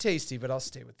 This is tasty, but I'll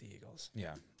stay with the Eagles.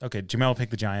 Yeah. Okay, Jamel will pick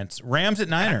the Giants. Rams at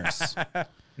Niners.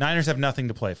 Niners have nothing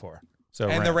to play for. So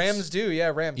And the Rams do,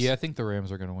 Rams. Yeah, I think the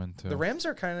Rams are going to win too. The Rams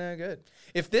are kind of good.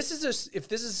 If this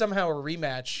is somehow a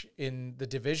rematch in the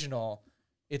divisional,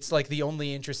 it's like the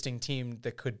only interesting team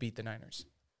that could beat the Niners.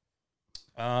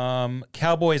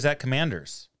 Cowboys at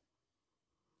Commanders.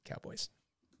 Cowboys.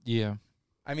 Yeah.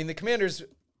 I mean, the Commanders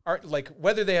are like,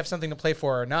 whether they have something to play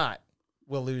for or not,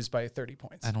 will lose by 30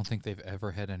 points. I don't think they've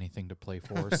ever had anything to play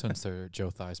for since their Joe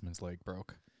Theismann's leg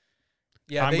broke.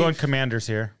 Yeah, I'm going Commanders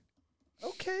here.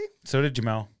 Okay. So did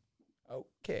Jamel.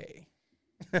 Okay.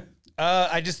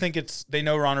 I just think they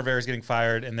know Ron Rivera is getting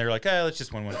fired, and they're like, let's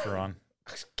just win one for Ron.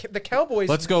 The Cowboys.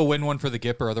 Let's go win one for the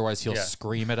Gipper, otherwise he'll Yeah.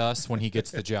 scream at us when he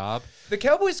gets the job. The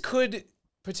Cowboys could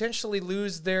potentially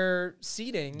lose their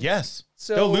seeding. Yes.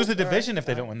 So- They'll lose the all right, division if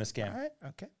they all don't win this game. All right.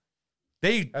 Okay.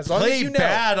 They As long play as you know.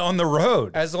 bad on the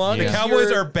road. As long the as Cowboys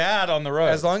you're- are bad on the road.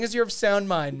 As long as you're of sound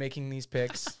mind making these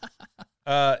picks.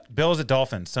 Bills at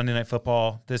Dolphins, Sunday Night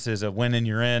Football. This is a win and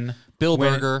you're in. Bill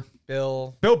Win- Burger.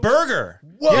 Bill. Bill Burger.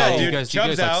 Whoa. Yeah, you dude. guys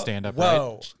Chubb's like out. stand up,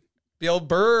 Whoa. right? Bill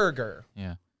Burger.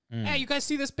 Yeah. Mm. Hey, you guys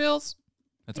see this, Bills?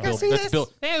 That's You guys Bill. see That's this? Bill.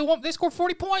 Hey, they scored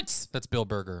 40 points. That's Bill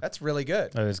Burger. That's really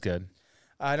good. That is good.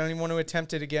 I don't even want to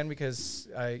attempt it again because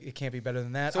it can't be better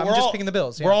than that. So I'm we're just all- picking the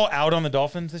Bills. Yeah. We're all out on the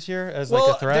Dolphins this year as well,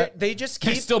 like a threat. They just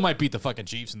They keep. still might beat the fucking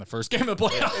Chiefs in the first game of the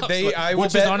playoffs, I will which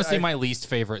is bet- honestly I- my least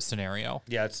favorite scenario.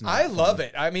 Yeah, it's not I fun. love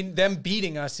it. I mean, them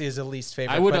beating us is a least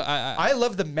favorite. I would- but I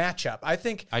love the matchup. I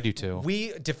think I do too.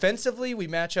 We defensively we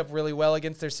match up really well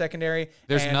against their secondary.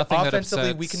 There's and nothing that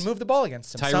offensively we upsets can move the ball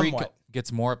against them Tyreek somewhat.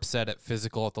 gets more upset at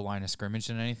physical at the line of scrimmage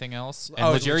than anything else. And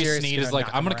Oh, L'Jarius L'Jarius Sneed is is gonna like,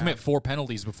 knock I'm him going to commit around. 4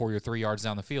 penalties before you're 3 yards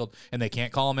down the field, and they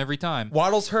can't call him every time.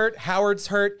 Waddle's hurt. Howard's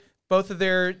hurt. Both of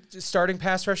their starting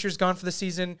pass rushers gone for the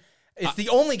season. It's the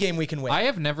only game we can win. I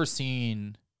have never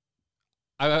seen.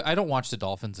 I don't watch the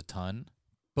Dolphins a ton,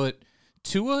 but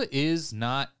Tua is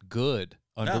not good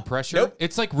under No. pressure. Nope.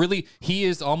 It's like really, he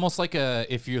is almost like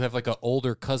if you have like an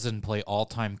older cousin play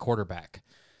all-time quarterback,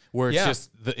 where it's Yeah.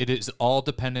 just it is all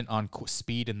dependent on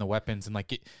speed and the weapons, and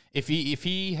like if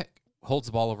he holds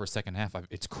the ball over a second half,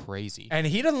 it's crazy. and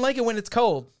he doesn't like it when it's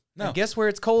cold. No. And guess where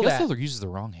it's cold He at? also uses the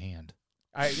wrong hand.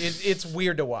 It's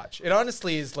weird to watch. It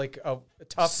honestly is like a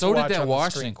tough. So to did watch that on the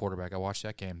Washington screen. quarterback. I watched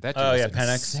that game. That dude Oh, was yeah,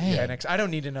 Penix. insane. Yeah, next, I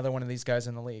don't need another one of these guys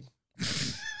in the league.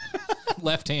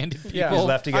 Left-handed people. Yeah. These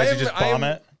lefty guys I who just am- bomb I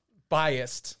am it.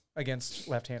 Biased against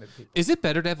left-handed people. Is it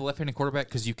better to have a left-handed quarterback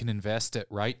because you can invest at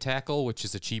right tackle, which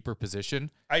is a cheaper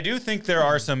position? I do think there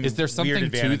are some Is there something weird to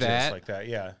advantages that? like that.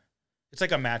 Yeah. It's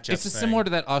like a matchup It's thing. similar to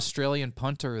that Australian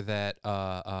punter that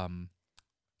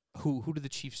who did the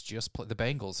Chiefs just play? The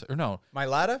Bengals or no?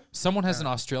 Mailata? Someone has an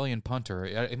Australian punter.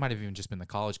 It might have even just been the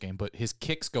college game, but his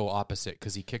kicks go opposite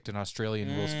because he kicked an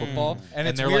Australian rules football, And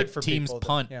it's they're weird like for teams people that-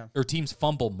 punt yeah. or teams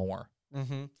fumble more.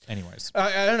 Mm-hmm. Anyways,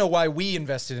 I don't know why we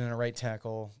invested in a right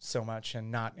tackle so much and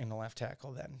not in a left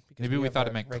tackle then. Because Maybe we have thought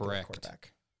a it meant regular correct.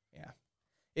 quarterback. Yeah.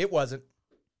 It wasn't.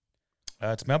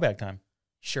 It's mailbag time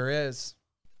Sure is.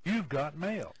 You've got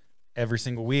mail. every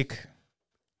single week.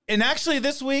 And actually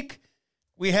this week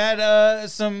we had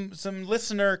some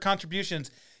listener contributions,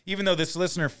 even though this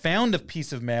listener found a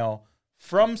piece of mail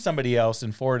from somebody else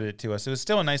and forwarded it to us. It was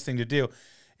still a nice thing to do.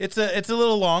 It's a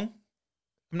little long.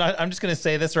 I'm just going to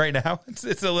say this right now.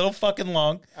 It's a little fucking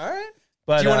long. All right.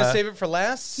 But Do you want to save it for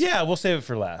last? Yeah, we'll save it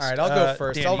for last. All right, I'll go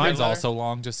first. Dan, I'll you got mine's a letter? also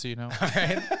long, just so you know. All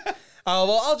right.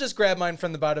 Well, I'll just grab mine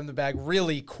from the bottom of the bag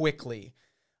really quickly.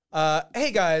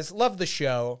 Hey, guys, love the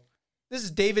show. This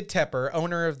is David Tepper,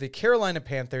 owner of the Carolina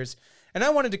Panthers, and I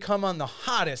wanted to come on the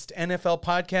hottest NFL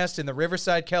podcast in the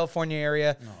Riverside, California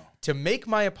area to make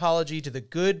my apology to the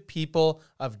good people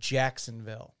of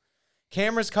Jacksonville.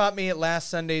 Cameras caught me at last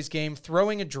Sunday's game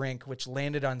throwing a drink, which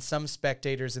landed on some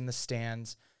spectators in the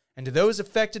stands. And to those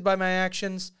affected by my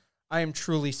actions, I am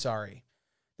truly sorry.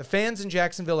 The fans in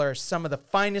Jacksonville are some of the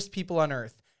finest people on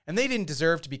earth, and they didn't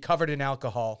deserve to be covered in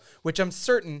alcohol, which I'm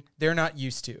certain they're not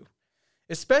used to.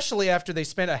 Especially after they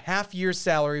spent a half year's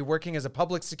salary working as a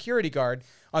public security guard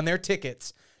on their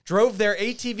tickets, drove their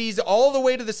ATVs all the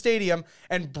way to the stadium,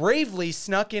 and bravely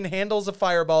snuck in handles of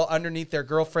Fireball underneath their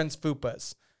girlfriend's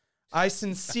fupas. I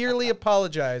sincerely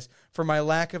apologize for my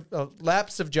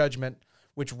lapse of judgment,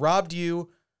 which robbed you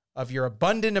of your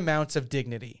abundant amounts of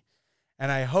dignity.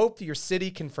 And I hope your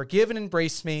city can forgive and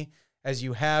embrace me as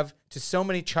you have to so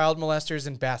many child molesters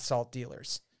and bath salt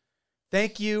dealers.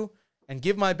 Thank you, and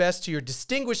give my best to your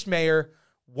distinguished mayor,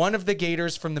 one of the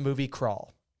Gators from the movie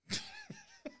Crawl.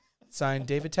 Signed,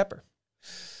 David Tepper.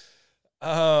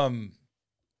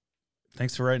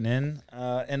 Thanks for writing in.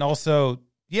 And also,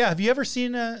 yeah, have you ever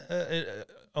seen a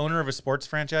owner of a sports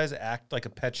franchise act like a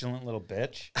petulant little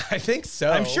bitch? I think so.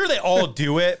 I'm sure they all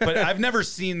do it, but I've never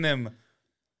seen them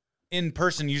in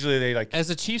person. Usually they like. As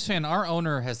a Chiefs fan, our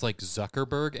owner has like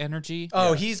Zuckerberg energy.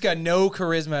 Oh, he's got no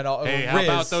charisma at all. Hey, how Riz.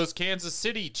 about those Kansas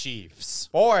City Chiefs?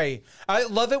 Boy, I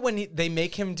love it when they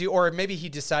make him do, or maybe he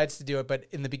decides to do it, but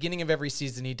in the beginning of every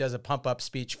season, he does a pump-up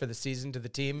speech for the season to the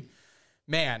team.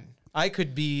 Man, I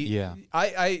could be... Yeah.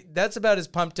 I that's about as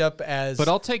pumped up as... But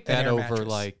I'll take an that air over mattress.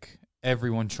 like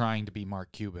everyone trying to be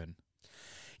Mark Cuban.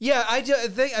 Yeah, I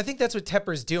think that's what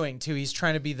Tepper's doing, too. He's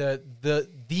trying to be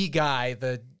the guy,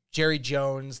 the Jerry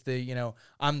Jones,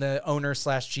 I'm the owner /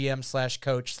 GM /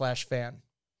 coach / fan.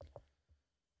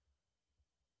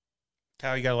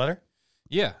 Kyle, you got a letter?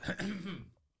 Yeah.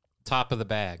 Top of the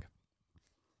bag.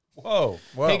 Whoa.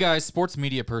 Hey guys, sports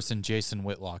media person Jason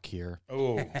Whitlock here.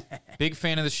 Oh. Big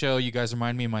fan of the show. You guys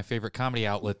remind me of my favorite comedy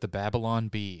outlet, the Babylon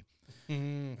Bee.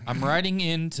 I'm writing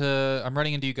into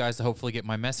you guys to hopefully get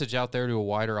my message out there to a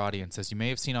wider audience. As you may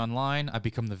have seen online, I've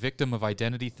become the victim of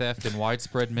identity theft and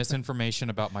widespread misinformation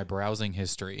about my browsing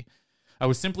history. I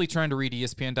was simply trying to read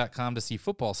ESPN.com to see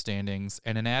football standings,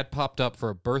 and an ad popped up for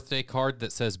a birthday card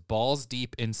that says "Balls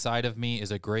deep inside of me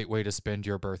is a great way to spend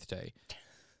your birthday."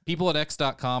 People at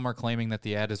X.com are claiming that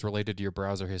the ad is related to your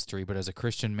browser history, but as a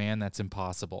Christian man, that's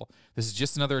impossible. This is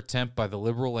just another attempt by the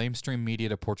liberal lamestream media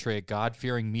to portray a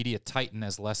God-fearing media titan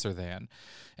as lesser than.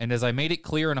 And as I made it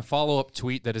clear in a follow-up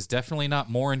tweet that is definitely not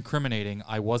more incriminating,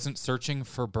 I wasn't searching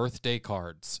for birthday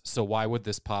cards, so why would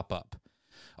this pop up?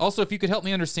 Also, if you could help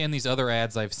me understand these other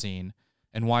ads I've seen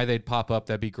and why they'd pop up,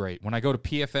 that'd be great. When I go to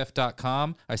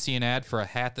pff.com, I see an ad for a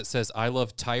hat that says, I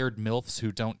love tired MILFs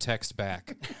who don't text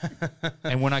back.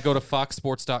 And when I go to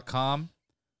foxsports.com,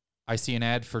 I see an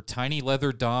ad for tiny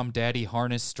leather Dom Daddy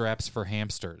harness straps for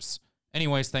hamsters.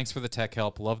 Anyways, thanks for the tech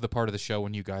help. Love the part of the show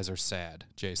when you guys are sad,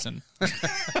 Jason.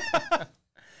 That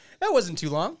wasn't too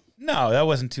long. No, that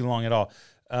wasn't too long at all.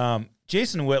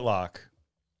 Jason Whitlock.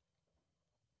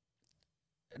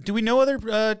 Do we know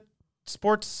other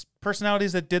sports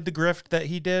personalities that did the grift that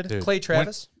he did? Dude, Clay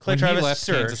Travis? Clay when Travis, he left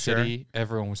sure, Kansas sure. City,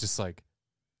 everyone was just like,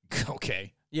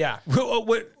 okay. Yeah. What?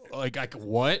 What?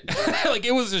 Like,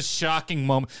 it was a shocking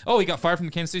moment. Oh, he got fired from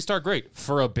the Kansas City Star. Great.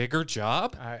 For a bigger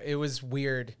job? It was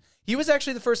weird. He was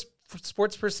actually the first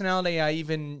sports personality I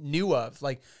even knew of.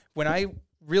 Like, when I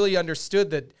really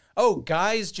understood that,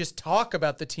 guys just talk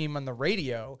about the team on the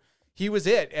radio, he was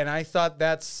it. And I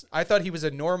thought he was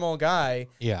a normal guy.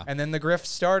 Yeah. And then the grift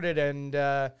started, and,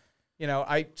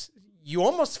 you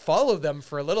almost follow them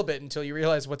for a little bit until you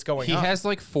realize what's going He on. has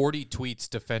like 40 tweets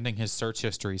defending his search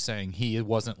history saying he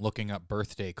wasn't looking up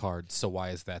birthday cards, so why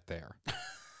is that there?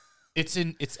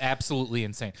 It's absolutely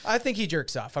insane. I think he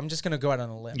jerks off. I'm just going to go out on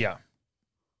a limb. Yeah.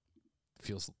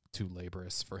 Feels too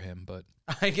laborious for him, but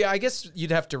I guess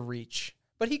you'd have to reach.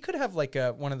 But he could have like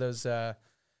one of those,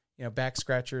 back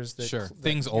scratchers. sure.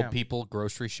 Things old people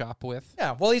grocery shop with.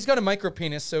 Yeah, well, he's got a micro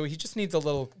penis, so he just needs a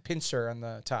little pincer on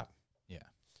the top.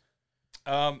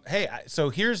 Yeah.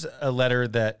 So here's a letter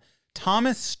that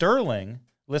Thomas Sterling,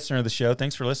 listener of the show,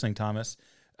 thanks for listening, Thomas,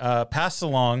 passed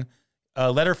along. A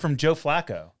letter from Joe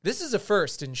Flacco. This is a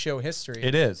first in show history.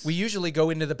 It is. We usually go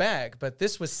into the bag, but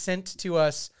this was sent to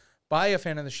us by a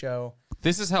fan of the show.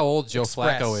 This is how old Joe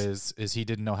Express. Flacco is he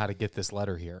didn't know how to get this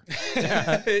letter here.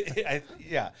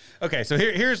 Yeah. Okay, so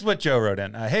here's what Joe wrote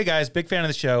in. Hey, guys, big fan of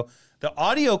the show. The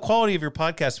audio quality of your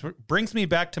podcast brings me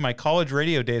back to my college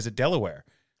radio days at Delaware.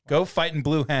 Go fighting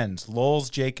blue hens.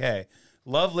 Lols JK.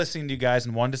 Love listening to you guys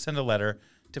and wanted to send a letter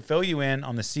to fill you in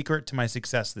on the secret to my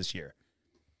success this year.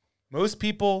 Most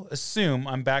people assume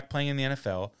I'm back playing in the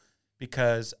NFL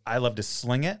because I love to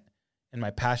sling it and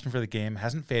my passion for the game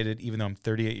hasn't faded even though I'm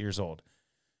 38 years old.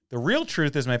 The real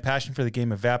truth is my passion for the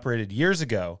game evaporated years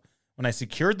ago when I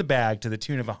secured the bag to the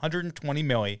tune of $120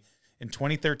 million in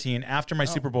 2013 after my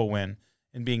Super Bowl win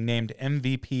and being named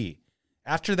MVP.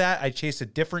 After that, I chased a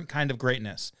different kind of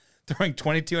greatness, throwing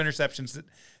 22 interceptions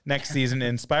next season and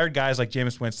inspired guys like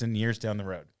Jameis Winston years down the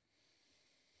road.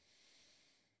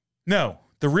 No,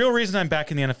 the real reason I'm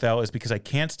back in the NFL is because I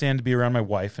can't stand to be around my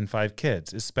wife and 5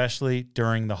 kids, especially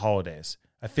during the holidays.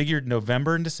 I figured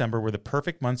November and December were the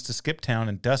perfect months to skip town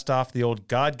and dust off the old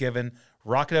God-given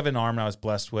rocket of an arm I was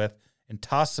blessed with and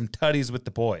toss some tutties with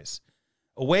the boys.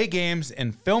 Away games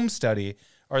and film study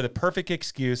are the perfect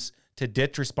excuse to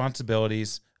ditch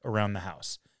responsibilities around the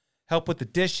house. Help with the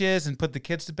dishes and put the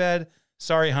kids to bed.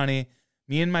 Sorry, honey.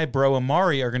 Me and my bro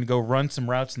Amari are going to go run some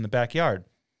routes in the backyard.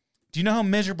 Do you know how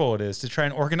miserable it is to try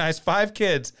and organize 5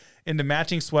 kids into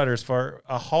matching sweaters for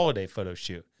a holiday photo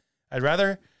shoot? I'd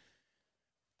rather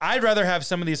have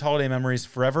some of these holiday memories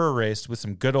forever erased with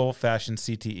some good old-fashioned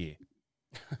CTE.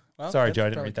 Well, Sorry, that's Joe, I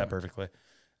didn't probably read that coming. perfectly.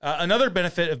 Another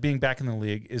benefit of being back in the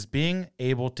league is being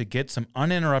able to get some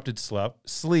uninterrupted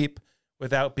sleep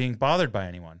without being bothered by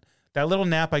anyone. That little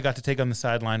nap I got to take on the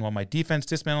sideline while my defense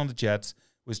dismantled the Jets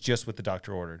was just what the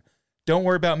doctor ordered. Don't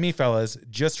worry about me, fellas.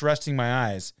 Just resting my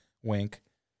eyes. Wink.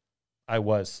 I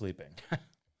was sleeping.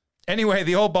 Anyway,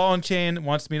 the old ball and chain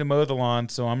wants me to mow the lawn,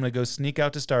 so I'm going to go sneak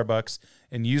out to Starbucks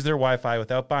and use their Wi-Fi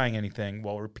without buying anything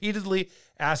while repeatedly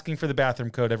asking for the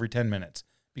bathroom code every 10 minutes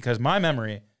because my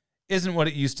memory isn't what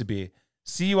it used to be.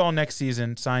 See you all next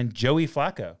season. Signed, Joey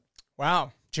Flacco.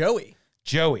 Wow. Joey.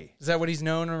 Joey. Is that what he's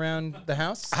known around the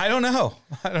house? I don't know.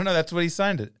 That's what he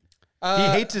signed it. He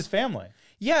hates his family.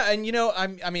 Yeah,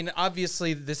 and I mean,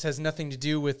 obviously this has nothing to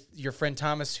do with your friend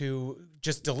Thomas who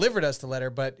just delivered us the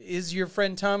letter, but is your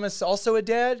friend Thomas also a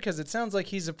dad? Because it sounds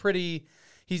like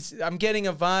I'm getting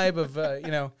a vibe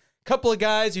of, couple of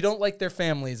guys who don't like their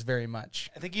families very much.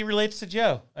 I think he relates to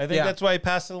Joe. I think Yeah. that's why he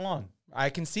passed it along.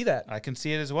 I can see that. I can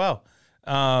see it as well.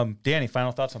 Danny,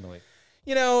 final thoughts on the week?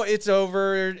 It's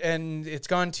over and it's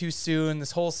gone too soon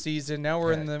this whole season. Now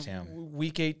we're in the Damn.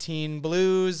 week 18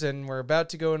 blues and we're about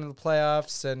to go into the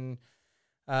playoffs and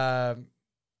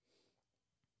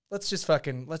let's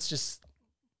just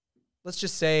let's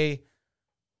just say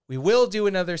we will do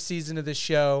another season of this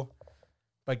show,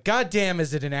 but goddamn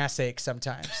is it an ass ache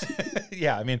sometimes.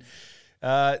 Yeah, I mean,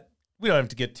 we don't have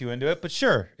to get too into it, but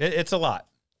sure, it's a lot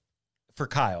for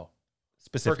Kyle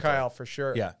specifically. For Kyle, for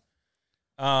sure. Yeah.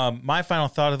 My final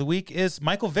thought of the week is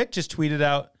Michael Vick just tweeted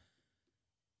out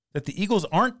that the Eagles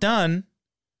aren't done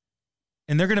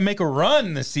and they're going to make a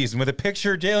run this season with a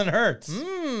picture of Jalen Hurts.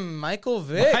 Michael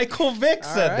Vick. Michael Vick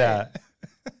said right. that.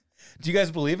 Do you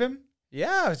guys believe him?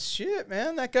 Yeah, shit,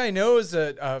 man. That guy knows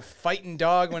a fighting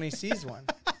dog when he sees one.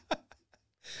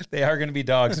 They are going to be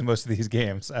dogs in most of these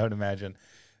games, I would imagine.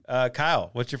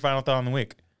 Kyle, what's your final thought on the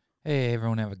week? Hey,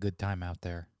 everyone have a good time out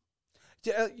there.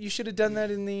 You should have done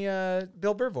that in the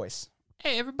Bill Burr voice.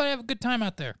 Hey, everybody have a good time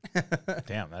out there.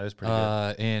 Damn, that is pretty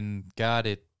good. And God,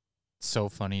 it's so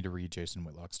funny to read Jason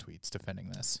Whitlock's tweets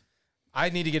defending this. I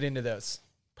need to get into those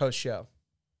post-show.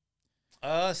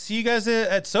 See you guys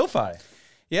at SoFi.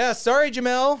 Yeah, sorry,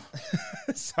 Jamel.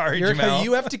 Sorry, Jamel.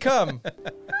 You have to come.